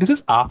whatnot. And this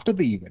is after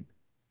the event.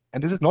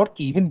 And this is not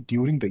even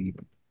during the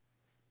event.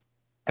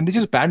 And they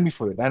just banned me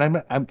for it.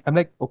 And I'm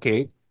like,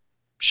 okay,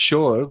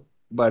 sure,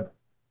 but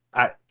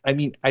I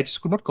mean, I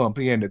just could not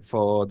comprehend it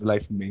for the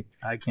life of me.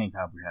 I can't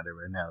comprehend it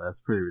right now. That's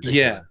pretty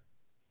Yeah,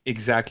 ridiculous.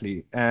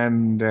 exactly.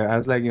 And I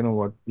was like, you know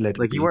what, let it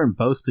Like you be. weren't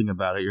boasting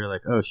about it. You're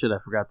like, oh shit, I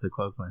forgot to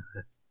close my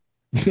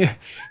hood.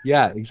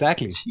 Yeah,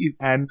 exactly. Jeez.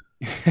 And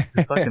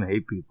I fucking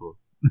hate people.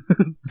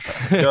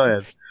 Sorry. Go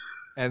ahead.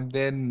 and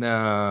then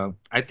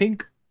I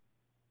think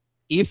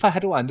if I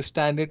had to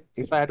understand it,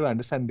 if I had to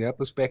understand their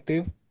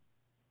perspective,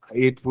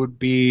 it would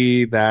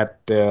be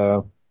that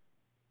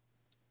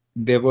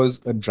there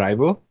was a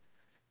driver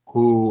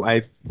who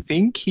I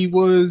think he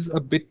was a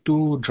bit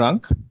too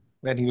drunk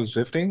when he was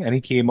drifting, and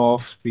he came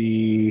off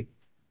the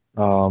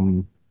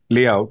um,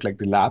 layout, like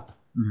the lap,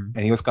 Hmm.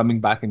 and he was coming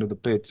back into the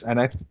pits. And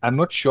I'm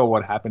not sure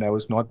what happened. I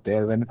was not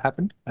there when it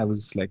happened. I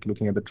was like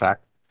looking at the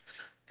track,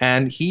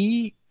 and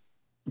he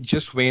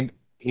just went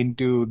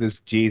into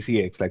this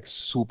JCX like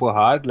super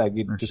hard, like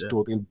it Oh just shit.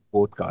 totaled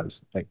both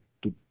cars, like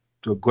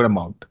to a good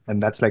amount.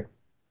 And that's like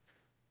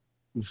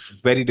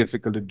very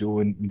difficult to do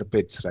in the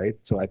pits, right?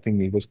 So I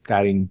think he was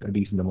carrying a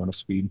decent amount of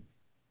speed.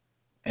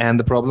 And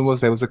the problem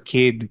was there was a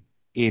kid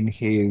in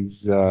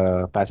his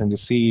passenger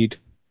seat,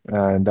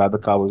 and the other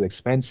car was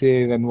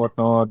expensive and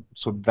whatnot.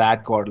 So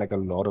that got like a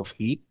lot of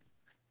heat,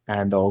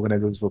 and the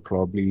organizers were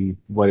probably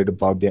worried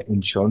about their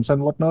insurance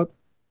and whatnot.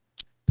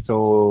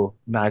 So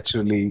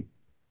naturally,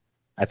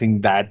 I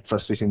think that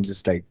frustration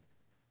just like,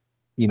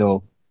 you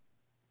know,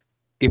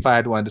 if I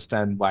had to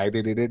understand why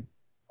they did it,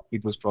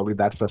 it was probably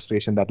that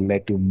frustration that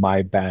led to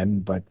my ban,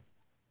 but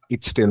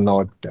it's still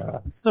not.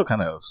 It's still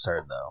kind of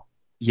absurd though.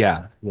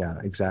 Yeah, yeah,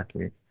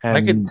 exactly.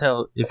 I could And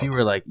tell if you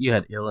were like you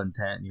had ill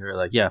intent. And you were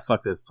like, yeah,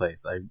 fuck this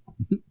place.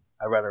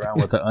 I ride around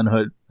with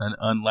an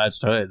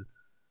unlatched hood,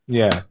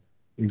 yeah,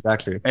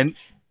 exactly. and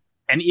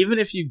even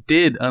if you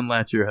did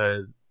unlatch your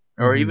hood,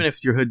 or Hmm. even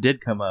if your hood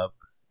did come up,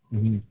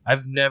 Hmm.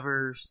 I've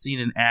never seen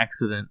an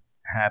accident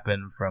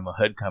happen from a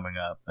hood coming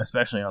up,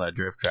 especially on a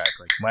drift track.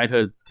 Like my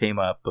hoods came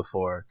up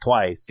before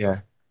twice.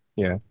 Yeah,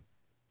 yeah.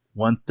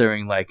 Once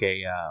during like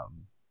a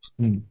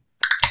Mm.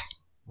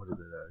 what is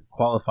it, a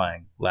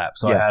qualifying lap.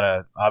 So I Yeah. had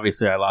a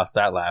obviously I lost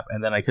that lap,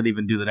 and then I couldn't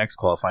even do the next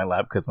qualifying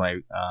lap because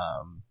my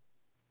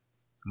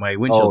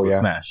windshield Oh, was yeah.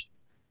 smashed.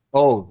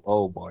 Oh,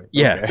 oh boy.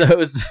 Yeah, Okay. so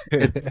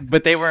it's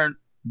but they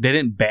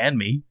didn't ban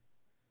me.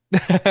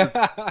 It's,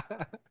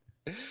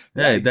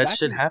 Yeah, yeah, that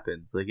shit exactly.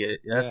 happens. Like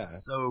that's Yeah.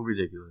 so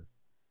ridiculous.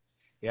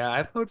 Yeah,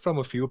 I've heard from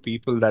a few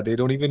people that they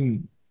don't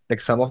even like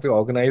some of the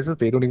organizers,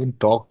 they don't even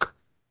talk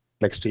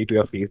like straight to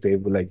your face. They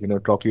will like,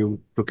 talk to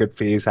you crooked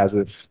face as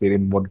if they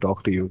didn't want to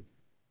talk to you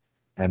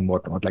and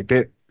whatnot. Like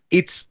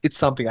it's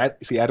something I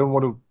see. I don't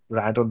want to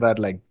rant on that.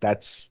 Like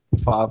that's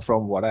far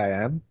from what I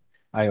am.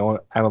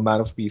 I'm a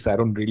man of peace. I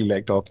don't really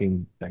like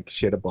talking like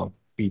shit about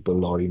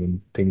people or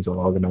even things or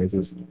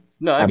organizers.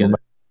 No, I I'm a get man,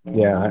 it.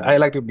 yeah. I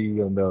like to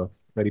be on the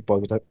very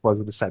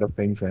positive side of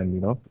things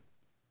and No,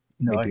 I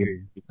maintain hear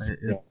you. peace.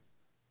 Yeah, It's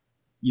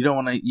you don't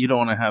want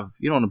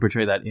to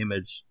portray that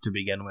image to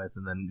begin with,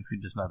 and then if you're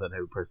just not that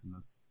type of person,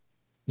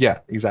 yeah,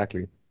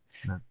 exactly.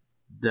 that's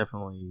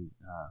definitely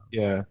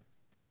Yeah,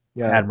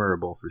 yeah,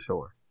 admirable for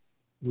sure.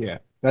 yeah.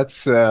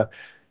 That's I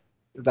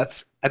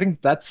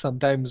think that's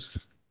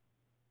sometimes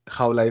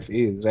how life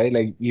is, right?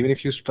 Like even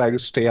if you try to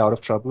stay out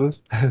of trouble,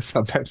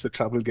 sometimes the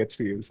trouble gets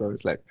to you. So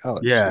it's like, oh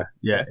Yeah, shit.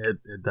 yeah, Yeah.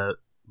 it does.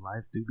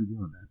 Life do be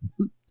doing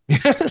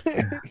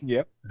that.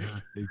 Yep.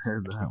 I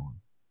heard that one.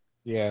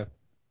 Yeah.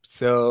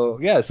 So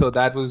yeah, so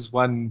that was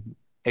one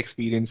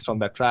experience from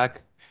that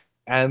track.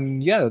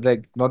 And yeah,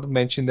 like not to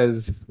mention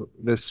there's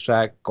this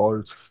track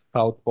called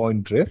South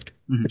Point Drift.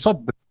 Mhm. It's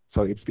not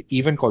sorry, it's the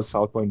event called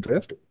South Point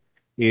Drift.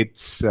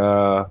 It's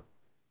uh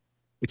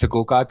it's a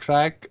go-kart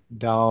track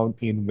down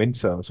in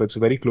Windsor. So it's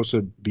very close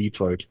to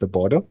Detroit, the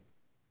border,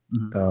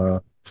 Mhm.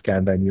 of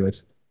Canada and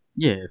US.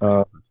 Yeah,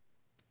 Uh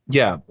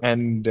yeah,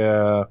 and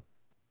yeah,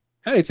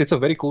 it's a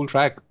very cool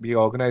track. The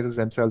organizers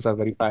themselves are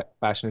very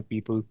passionate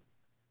people.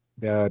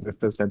 They are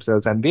drifters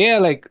themselves, and they are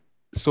like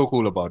so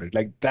cool about it.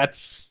 Like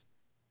that's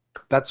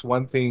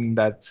one thing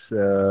that's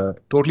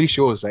totally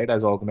shows, right,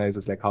 as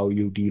organizers, like how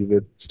you deal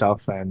with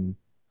stuff and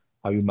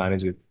how you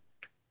manage it.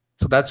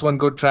 So that's one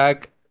good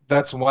track.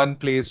 That's one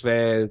place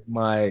where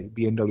my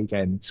BMW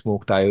can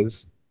smoke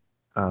tires,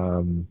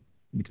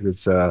 because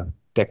it's a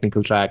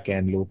technical track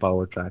and low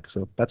power track.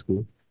 So that's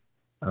cool.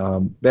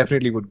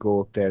 Definitely would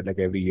go up there like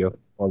every year,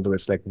 although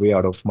it's like way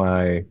out of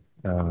my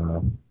uh,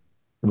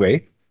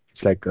 way.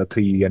 It's like a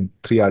 3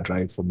 hour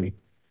drive for me.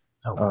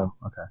 oh Um, wow,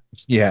 okay.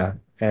 yeah,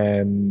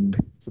 and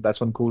so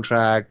that's one cool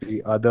track.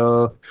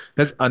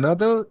 There's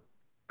another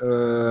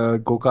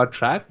go-kart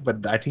track,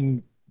 but I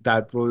think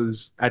that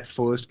was at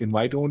first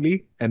invite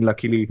only, and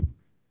luckily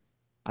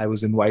I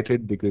was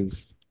invited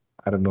because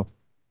I don't know,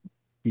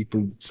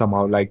 people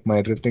somehow like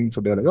my drifting,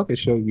 so they're like, okay,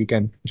 sure, you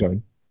can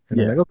join, and I'm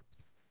Yeah. like, okay.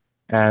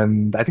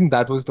 And I think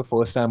that was the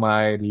first time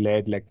I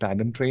led like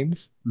tandem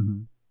trains,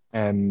 Hmm.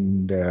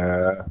 and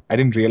I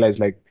didn't realize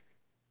like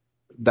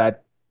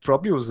that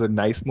probably was a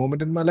nice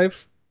moment in my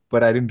life,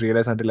 but I didn't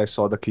realize until I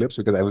saw the clips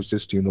because I was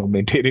just,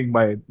 maintaining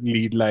my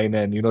lead line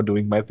and,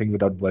 doing my thing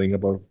without worrying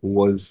about who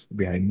was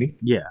behind me.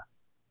 Yeah.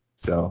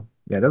 So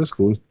yeah, that was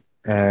cool.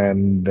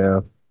 And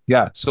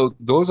yeah, so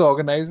those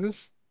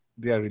organizers,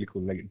 they are really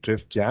cool. Like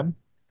Drift Jam,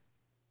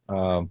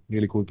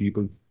 really cool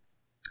people.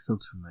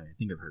 Sounds familiar. I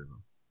think I've heard of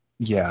them.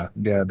 Yeah,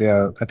 they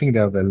are. I think they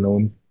are well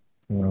known.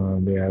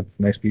 They are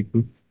nice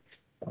people.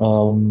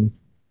 Um,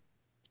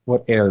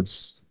 what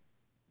else?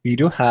 We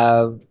do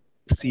have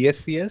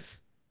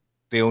CSCS.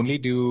 They only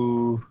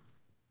do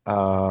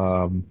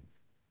Um,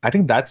 I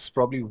think that's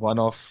probably one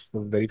of the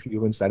very few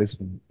ones that is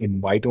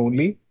invite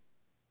only,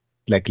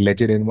 like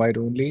legit invite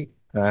only.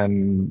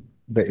 And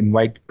the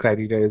invite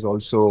criteria is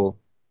also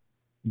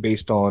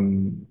based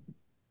on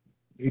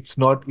it's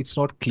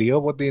not clear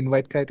what the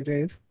invite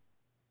criteria is. So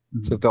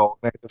Hmm. if the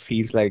organizer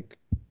feels like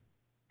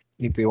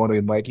if they want to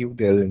invite you,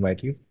 they'll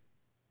invite you.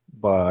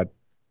 But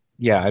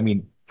yeah, I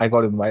mean, I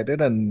got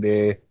invited and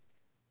they're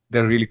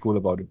really cool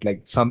about it.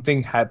 Like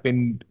something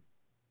happened,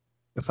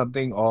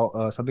 something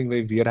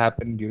very weird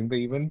happened during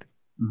the event.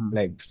 Hmm.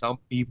 Like some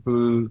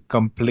people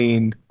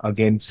complain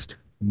against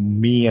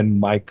me and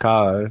my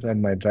car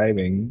and my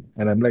driving,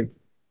 and I'm like,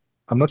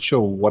 I'm not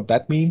sure what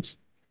that means.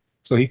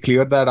 So he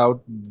cleared that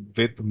out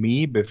with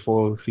me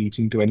before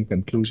reaching to any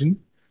conclusion.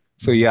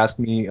 So he Hmm. asked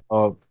me,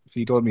 so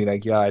he told me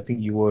like, yeah, I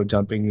think you were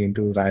jumping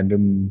into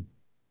random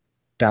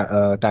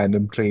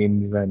tandem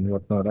trains and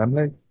whatnot. I'm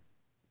like,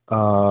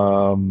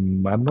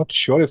 I'm not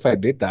sure if I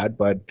did that,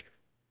 but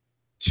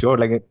sure.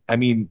 Like, I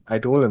mean, I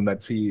told him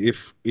that, see,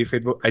 if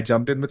it were, I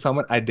jumped in with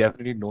someone, I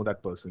definitely know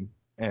that person,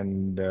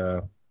 and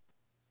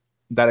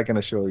that I can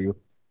assure you.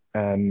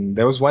 And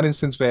there was one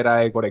instance where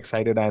I got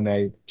excited and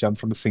I jumped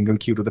from the single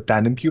queue to the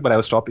tandem queue, but I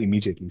was stopped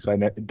immediately. So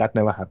that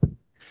never happened.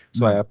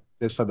 So Hmm. I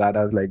just for that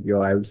I was like,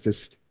 yo, I was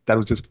just that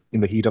was just in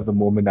the heat of the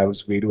moment. I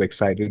was way too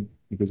excited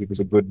because it was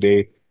a good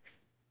day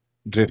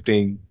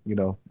drifting.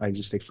 I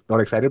just got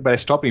excited, but I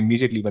stopped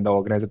immediately when the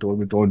organizer told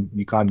me, "Don't,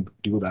 you can't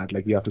do that.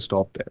 Like you have to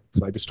stop there."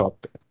 So I just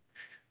stopped there.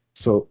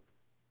 So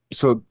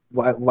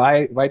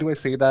why do I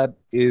say that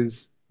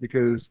is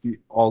because the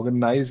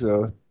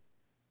organizer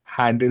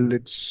handled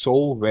it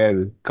so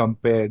well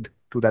compared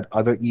to that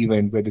other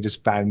event where they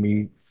just banned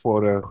me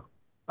for a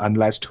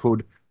unlatched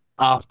hood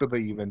after the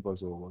event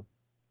was over.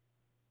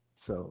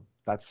 So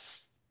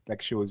that's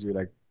like shows you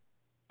like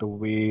the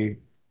way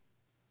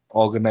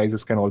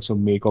organizers can also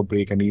make or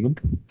break an event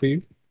for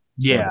you. So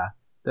Yeah,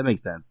 that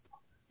makes sense.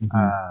 mhm.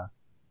 Uh,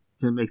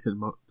 'Cause it makes it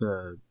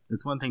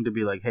it's one thing to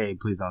be like, hey,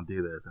 please don't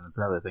do this, and it's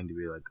another thing to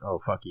be like, oh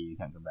fuck you, you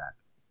can't come back.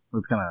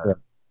 It's kind Yeah, of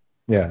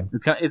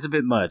yeah, it's a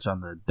bit much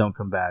on the don't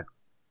come back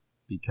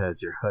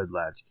because your hood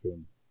latch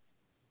came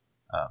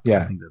up. I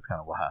yeah, think that's kind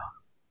of wild.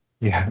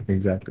 yeah,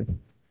 exactly.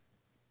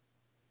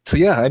 So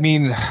yeah, I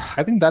mean,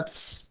 I think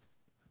that's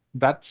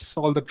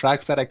all the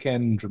tracks that I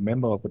can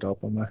remember off the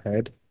top of my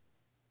head.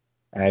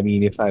 I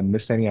mean, if I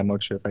missed any, I'm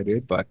not sure if I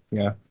did, but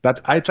yeah,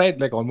 that's I tried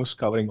like almost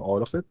covering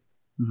all of it.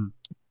 Hmm.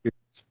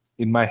 It's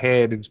in my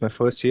head, it's my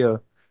first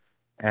year,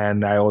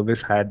 and I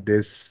always had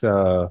this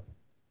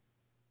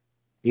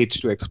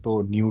itch to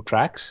explore new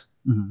tracks.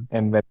 Hmm.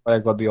 And whenever I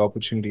got the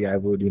opportunity, I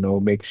would,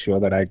 make sure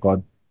that I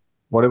got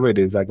whatever it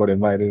is. I got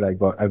invited,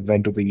 I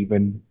went to the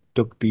event,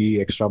 took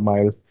the extra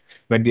mile,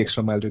 went the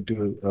extra mile to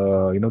do,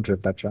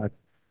 drift that track.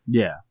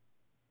 Yeah,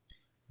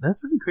 that's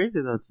pretty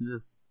crazy though to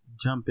just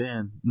jump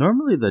in.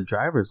 Normally, the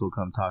drivers will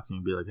come talk to you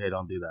and be like, hey,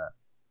 don't do that.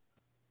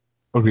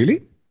 Oh,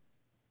 really?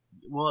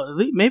 Well, at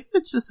least, maybe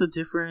it's just a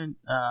different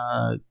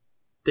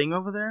thing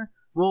over there.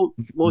 Well,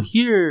 Mhm.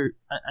 here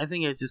I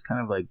think it's just kind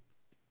of like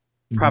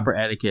Mhm. proper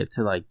etiquette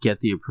to like get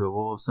the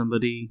approval of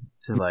somebody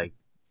to like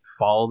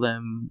follow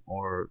them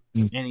or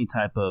Mhm. any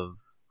type of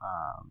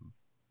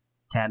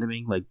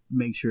tandeming. Like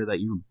make sure that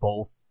you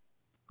both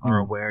are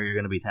Mhm. aware you're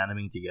going to be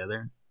tandeming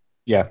together.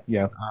 Yeah,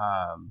 yeah.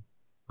 Um,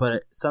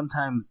 but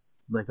sometimes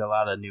like a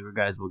lot of newer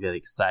guys will get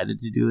excited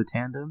to do a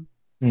tandem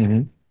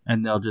Hmm.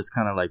 and they'll just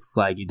kind of like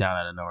flag you down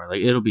out of nowhere.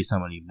 Like it'll be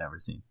someone you've never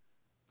seen.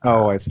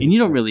 Oh, I And see. you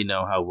don't I see. really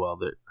know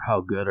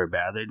how good or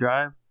bad they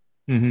drive.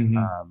 Hmm.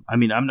 I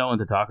mean, I'm no one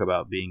to talk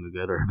about being a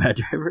good or a bad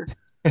driver,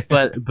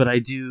 but I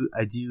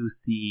do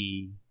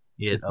see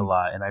it a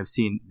lot, and I've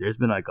seen there's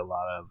been like a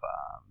lot of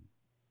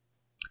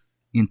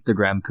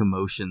Instagram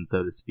commotion,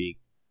 so to speak,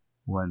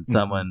 when Hmm.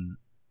 someone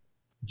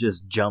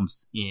just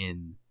jumps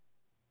in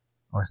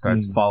or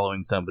starts Hmm.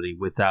 following somebody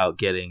without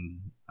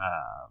getting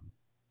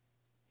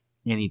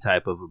any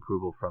type of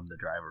approval from the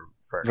driver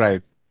first Right,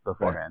 right.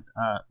 beforehand,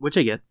 which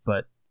I get,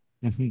 but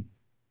Hmm.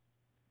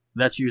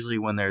 that's usually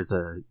when there's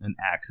an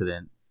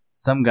accident.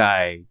 Some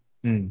guy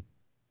Mm.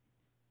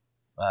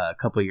 a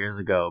couple of years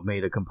ago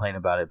made a complaint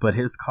about it, but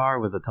his car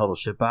was a total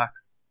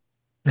shitbox,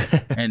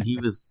 and he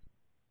was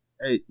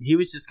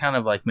just kind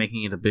of like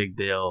making it a big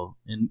deal.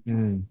 And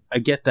Mm. I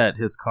get that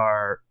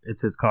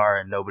it's his car,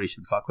 and nobody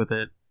should fuck with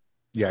it.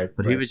 Yeah,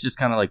 But he right. was just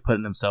kind of like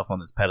putting himself on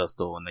this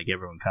pedestal, and like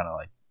everyone kind of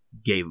like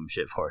gave him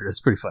shit for it. It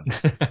was pretty funny.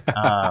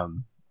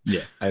 Um,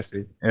 yeah, I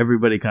see.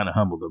 everybody kind of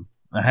humbled him.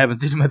 I haven't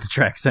seen him at the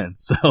track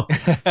since, so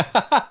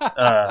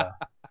uh,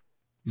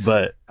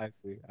 but I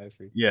see. I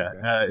see. yeah,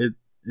 Okay.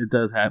 it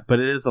does have, but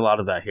it is a lot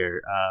of that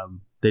here.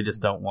 They just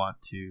Mm. don't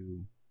want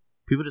to.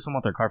 People just don't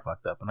want their car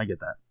fucked up, and I get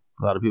that.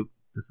 A lot of people.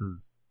 It's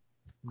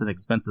an Mm.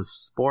 expensive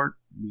sport.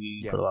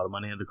 We Yeah, put a lot of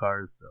money into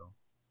cars, so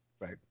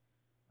right.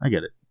 I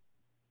get it.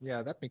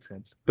 Yeah, that makes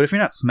sense. But if you're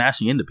not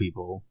smashing into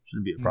people,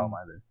 shouldn't be a Mm. problem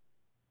either.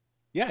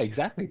 Yeah,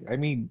 exactly. I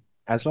mean,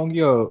 as long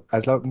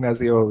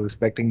as you're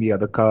respecting the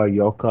other car,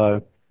 your car,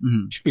 it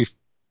Hmm. should be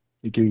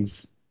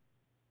because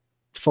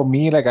for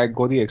me, like I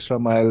go the extra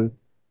mile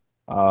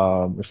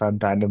if I'm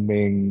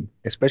tandeming,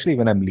 especially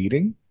when I'm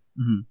leading.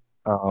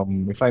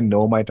 Hmm. If I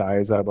know my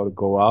tires are about to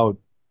go out,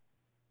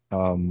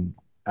 Um,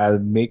 I'll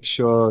make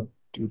sure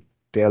to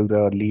tell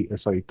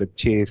the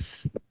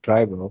chase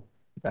driver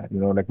that,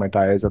 like my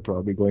tires are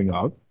probably going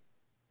out.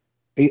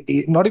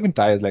 Not even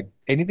tires, like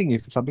anything,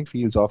 if something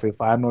feels off, if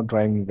I'm not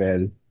driving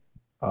well,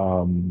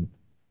 um,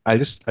 I'll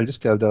just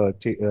tell the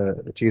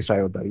chase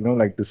driver that,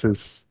 like this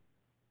is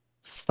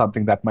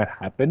something that might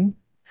happen.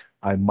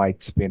 I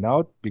might spin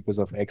out because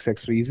of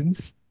XX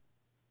reasons.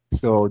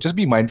 So just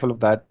be mindful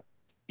of that.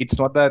 it's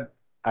not that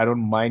I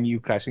don't mind you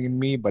crashing in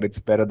me, but it's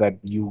better that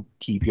you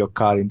keep your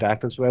car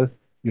intact as well.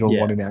 You don't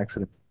want Yeah, any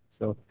accidents.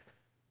 So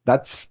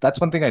that's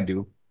one thing I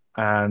do.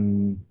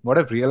 And what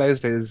I've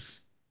realized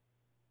is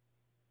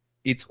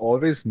it's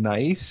always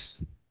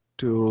nice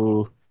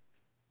to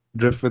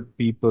drift with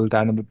people,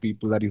 tandem with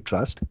people that you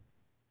trust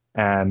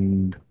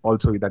and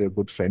also that you're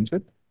good friends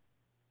with.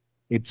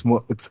 It's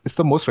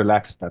the most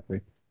relaxed that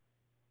way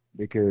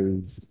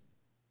because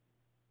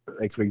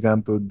like for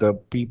example, the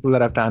people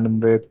that I've tandem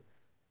with,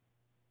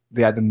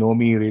 they either know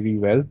me really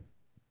well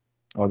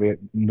or they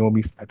know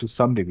me to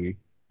some degree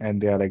and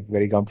they are like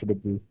very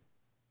comfortable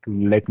to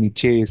let me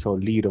chase or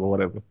lead or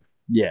whatever.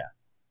 yeah,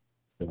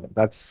 So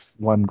that's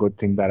one good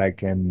thing that I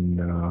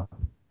can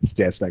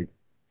suggest. Like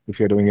if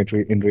you're doing it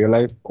re in real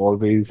life,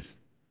 always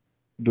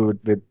do it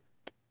with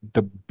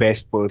the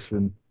best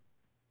person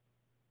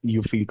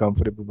you feel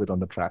comfortable with on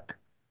the track.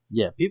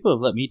 yeah. People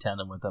have let me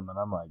tandem with them, and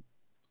I'm like,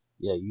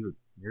 yeah,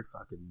 you're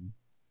fucking,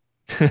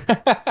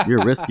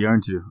 you're risky,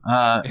 aren't you?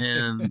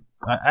 And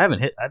I haven't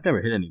hit, I've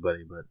never hit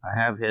anybody, but I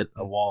have hit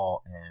a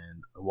wall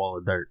and a wall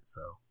of dirt.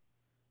 So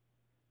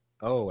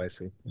Oh, I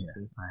see. I yeah,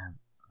 see.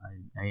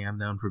 I am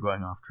known for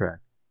going off track.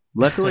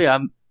 Luckily,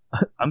 I'm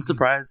I'm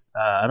surprised.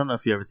 I don't know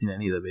if you ever seen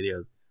any of the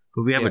videos,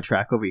 but we have a Yeah.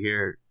 track over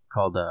here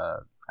called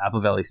Apple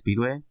Valley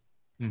Speedway,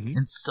 Hmm.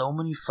 and so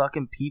many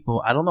fucking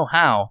people. I don't know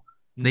how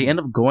they Hmm. end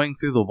up going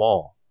through the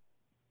wall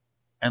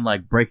and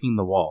like breaking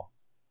the wall.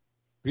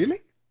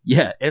 Really?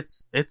 Yeah,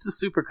 it's a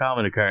super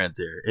common occurrence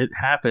here. It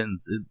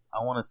happens.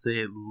 I want to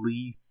say at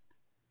least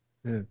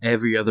Yeah.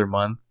 every other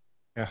month.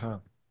 Uh-huh.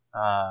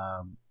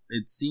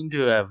 It seemed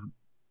to have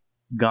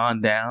gone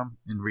down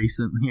in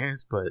recent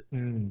years, but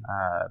Mm.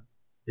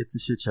 it's a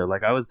shit show.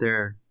 Like I was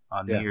there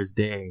on New Yeah. Year's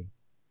Day,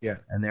 Yeah.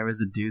 and there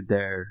was a dude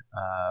there.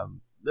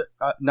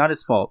 Not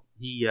his fault.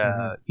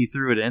 Hmm. He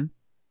threw it in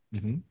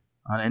Hmm.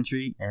 on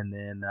entry, and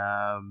then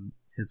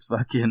his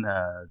fucking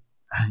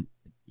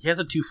he has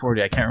a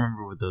 240. I can't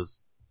remember what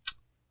those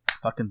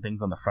fucking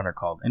things on the front are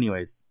called.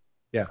 Anyways,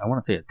 Yeah. I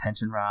want to say a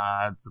tension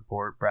rod,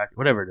 support bracket,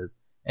 whatever it is.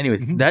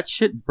 Anyways, Hmm. that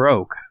shit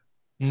broke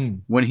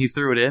Mm. when he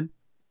threw it in.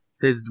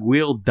 His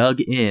wheel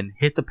dug in,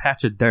 hit the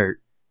patch of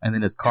dirt, and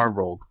then his car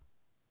rolled.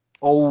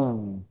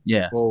 Oh.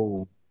 Yeah.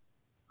 Oh.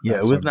 Yeah, it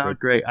That's was not good. not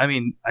great. I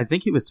mean, I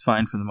think he was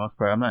fine for the most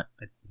part. I'm not.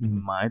 He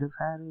Mhm. might have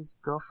had his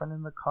girlfriend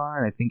in the car,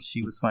 and I think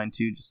she was fine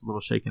too, just a little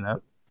shaken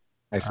up.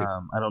 I see.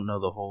 I don't know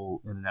the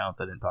whole in and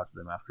outs. I didn't talk to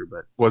them after,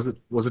 but Was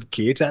it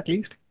Cage at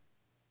least?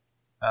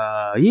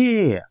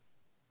 yeah,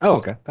 Oh,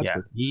 okay. That's yeah.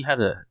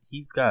 good.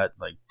 He's got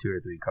like two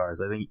or three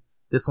cars. I think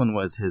this one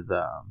was his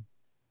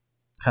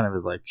kind of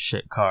his like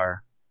shit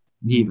car.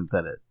 He Mm. even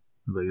said it.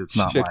 He's like, it's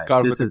not Shit my.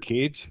 car This with a is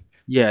cage?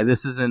 yeah.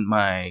 This isn't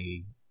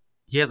my.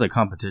 He has a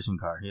competition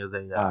car. He has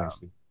Ah, I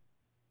see.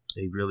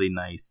 a really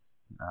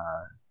nice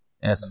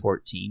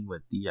S14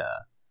 with the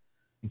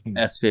Mhm.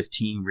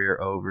 S15 rear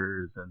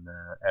overs and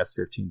the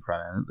S15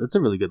 front end. It's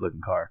a really good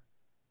looking car.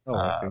 Oh,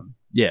 I see.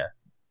 Yeah,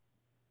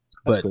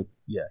 That's but good.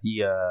 yeah,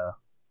 he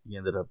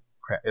ended up.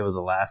 It was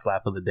the last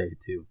lap of the day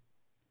too.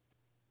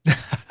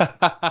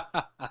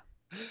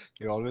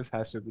 It always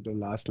has to be the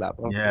last lap.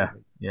 Okay. Yeah,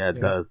 yeah, it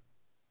Yeah. does.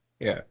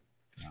 Yeah.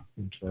 So,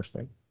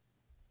 Interesting.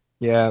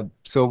 Yeah.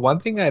 So one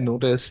thing I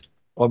noticed,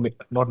 or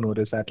not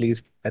noticed, at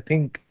least I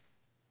think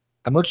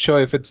I'm not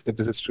sure if this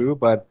is true,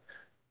 but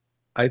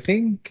I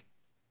think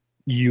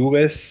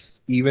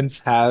US events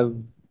have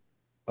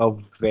a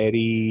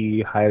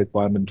very high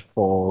requirement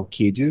for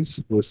cages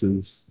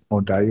versus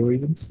Ontario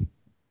events.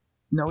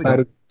 no, we I don't.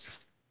 don't-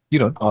 You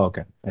don't? Oh,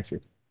 okay. I see.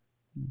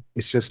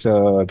 It's just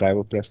a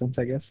driver preference,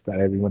 I guess, that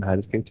everyone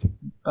has a cage.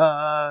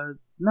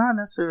 Not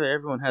necessarily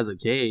everyone has a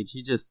cage.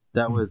 He just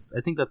that Hmm. was.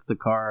 I think that's the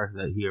car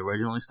that he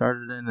originally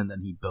started in, and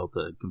then he built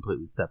a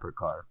completely separate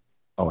car.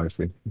 Oh, I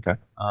see. Okay.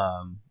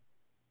 Um,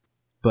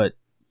 but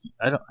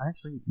I don't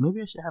actually.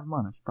 Maybe I should have him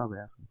on. I should probably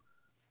ask him.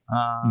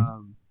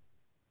 Mhm.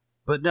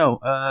 But no,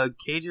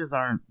 cages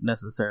aren't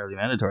necessarily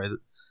mandatory.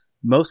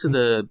 Most of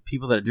the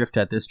people that drift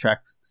at this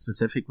track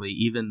specifically,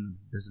 even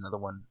there's another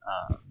one,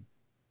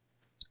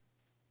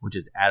 which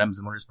is Adams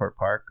Motorsport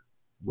Park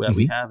that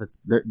we Mhm. have.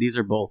 These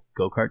are both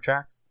go kart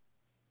tracks.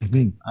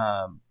 Mhm.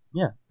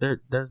 Yeah,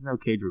 there's no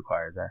cage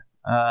required there.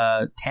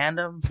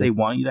 Tandem, So, they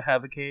want you to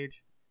have a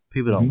cage.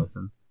 People don't mhm.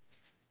 listen.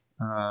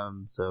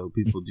 So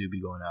people do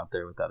be going out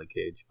there without a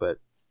cage, but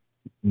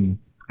Mhm.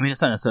 I mean,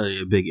 it's not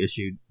necessarily a big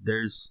issue.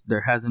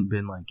 There hasn't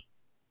been like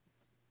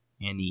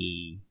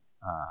any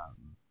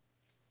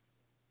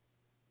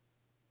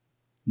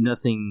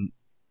nothing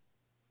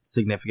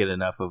significant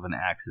enough of an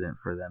accident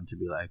for them to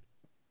be like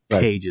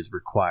Right. cage is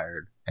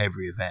required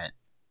every event.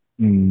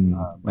 I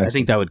I see.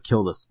 think that would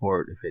kill the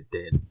sport if it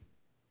did.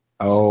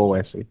 Oh,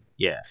 I see.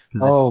 Yeah,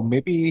 because if Oh,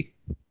 maybe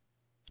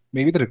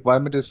the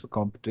requirement is for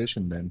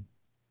competition then.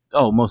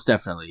 most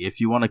definitely, if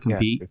you want to Yeah, I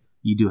compete, see.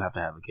 you do have to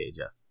have a cage.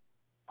 Yes.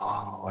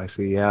 Oh, I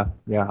see. Yeah.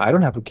 Yeah. I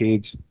don't have a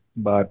cage,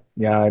 but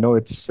yeah, I know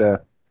it's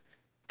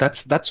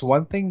that's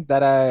one thing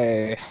that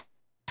I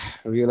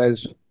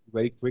realized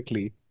very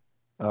quickly.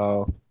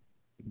 Uh,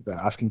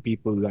 asking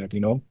people that,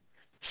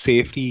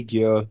 safety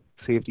gear,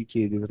 safety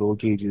cages, roll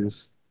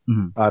cages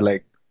Mhm. are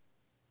like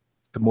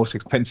the most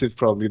expensive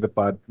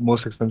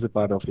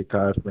part of your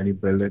car when you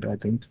build it, I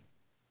think.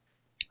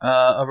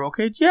 A roll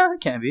cage? Yeah,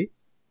 it can be.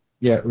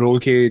 Yeah, roll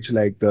cage,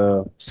 like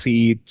the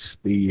seats,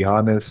 the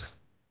harness,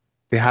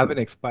 they have an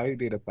expiry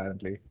date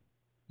apparently.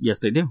 Yes,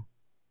 they do.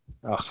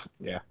 Oh,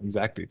 yeah,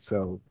 exactly.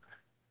 So,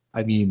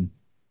 I mean,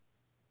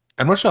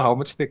 I'm not sure how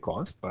much they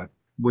cost, but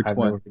Which I've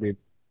one? never really,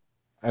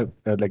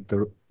 like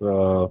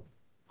the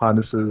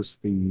harnesses,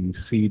 the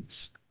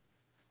seats,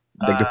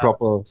 like the Uh,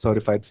 proper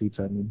certified seats,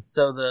 I mean.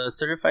 so the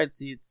certified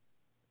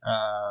seats,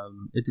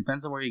 it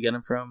depends on where you get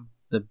them from.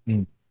 The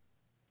Mm.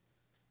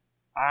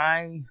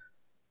 I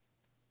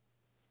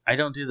I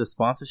don't do the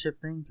sponsorship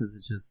thing because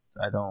it's just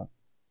I don't.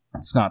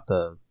 It's not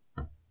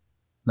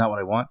what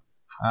I want.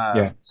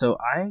 Yeah. So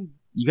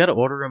you got to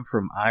order them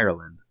from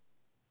Ireland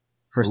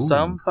for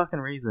some Ooh. fucking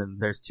reason.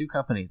 There's two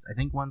companies. I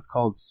think one's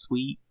called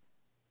Sweet.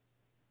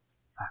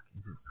 Fuck,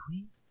 is it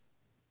Sweet?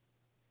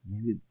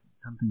 Maybe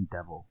something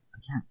Devil. I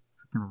can't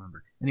fucking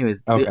remember.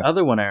 Anyways, the Okay.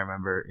 other one I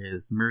remember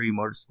is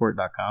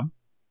MurrayMotorsport.com.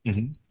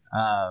 Hmm.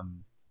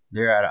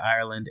 They're out of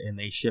Ireland and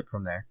they ship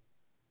from there.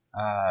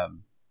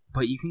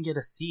 But you can get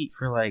a seat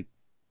for like,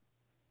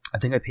 I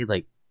think I paid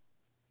like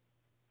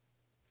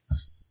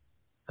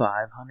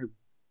 500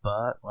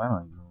 bucks. Well, I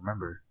don't even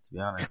remember, to be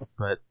honest.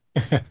 But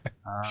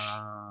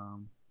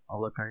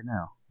I'll look right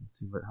now and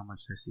see how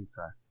much their seats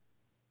are.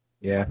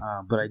 Yeah.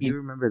 But I do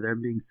remember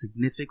them being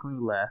significantly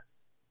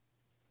less,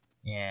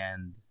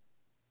 and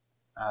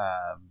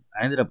I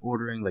ended up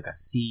ordering like a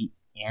seat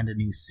and a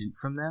new suit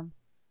from them.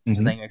 I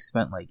Hmm. think I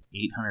spent like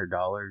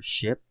 $800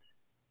 shipped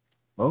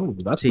Oh,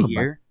 that's to not bad.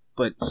 here.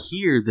 But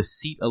here, the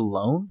seat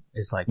alone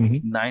is like Hmm.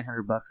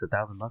 $900,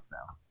 $1,000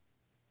 now.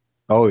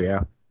 Oh,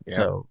 yeah. Yeah.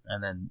 So,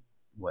 and then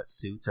what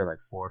suits are like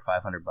 $400 or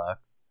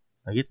 $500?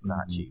 Like it's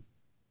not Mhm. cheap.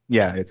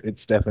 Yeah,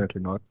 it's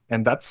definitely not.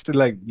 And that's still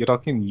like you're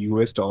talking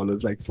US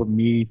dollars. Like for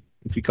me,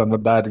 if you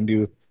convert that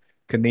into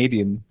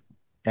Canadian,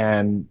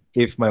 and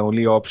if my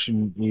only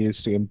option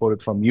is to import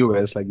it from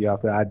US, like you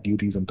have to add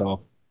duties on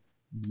top.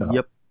 So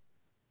Yep.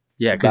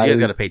 Yeah, so because that you guys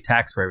got to pay is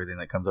tax for everything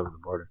that comes over the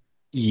border.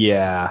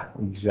 yeah,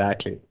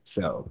 exactly.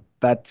 So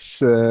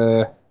that's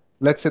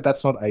let's say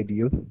that's not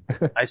ideal.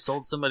 I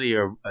sold somebody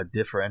a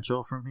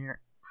differential from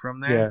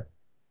there, Yeah.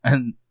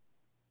 and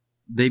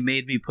they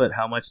made me put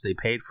how much they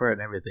paid for it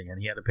and everything,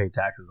 and he had to pay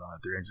taxes on a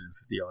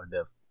 $350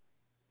 diff.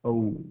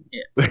 Oh.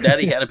 Yeah,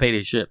 Daddy had to pay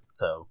to ship,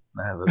 so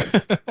that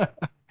was.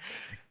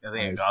 I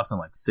think it Nice. cost him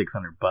like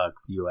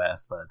 $600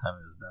 US by the time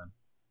it was done.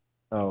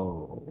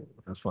 Oh,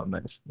 that's not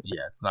nice.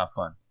 Yeah, it's not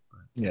fun.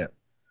 Yeah.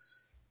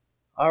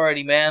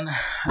 Alrighty, man.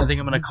 I think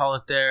I'm gonna call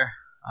it there.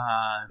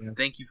 Yeah.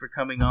 Thank you for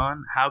coming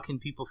on. How can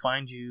people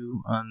find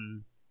you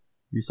on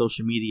your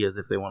social medias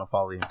if they want to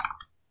follow you?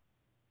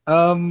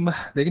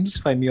 They can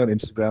just find me on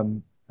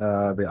Instagram.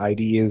 The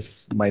ID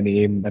is my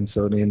name and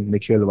surname,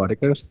 Nikhil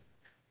Vadekar.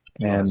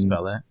 You want to And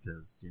spell that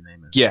because your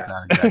name is yeah,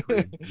 not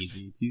exactly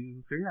easy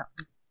to figure out.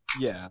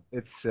 yeah,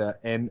 it's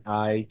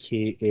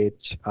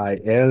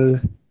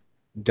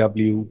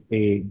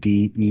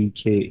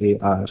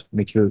NikhilWadekar,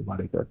 Nikhil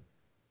Vadekar.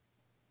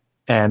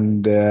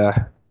 And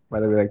by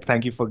the way, like,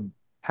 thank you for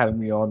having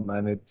me on,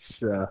 man.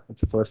 It's a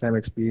first time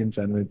experience,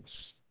 and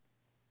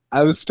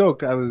I was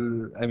stoked. I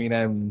mean,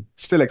 I'm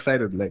still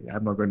excited. Like,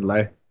 I'm not going to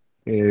lie.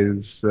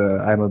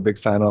 I'm a big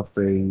fan of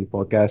the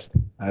podcast.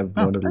 I've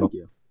Oh, learned a lot. thank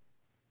you.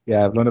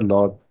 Yeah, I've learned a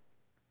lot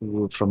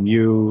from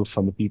you,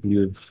 from the people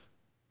you've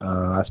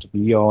asked to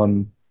be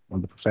on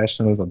the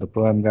professionals, on the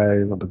program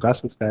guys, on the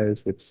grassroots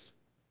guys. It's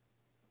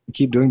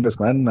keep doing this,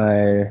 man.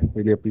 I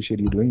really appreciate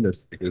you doing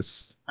this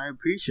because, I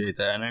appreciate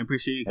that, and I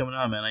appreciate you coming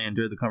on, man. I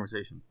enjoyed the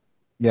conversation.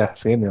 yeah,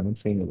 same here, man.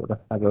 Same here, brother.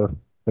 Have a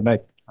good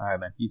night. All right,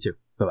 man. You too.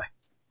 Bye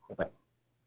bye. Bye.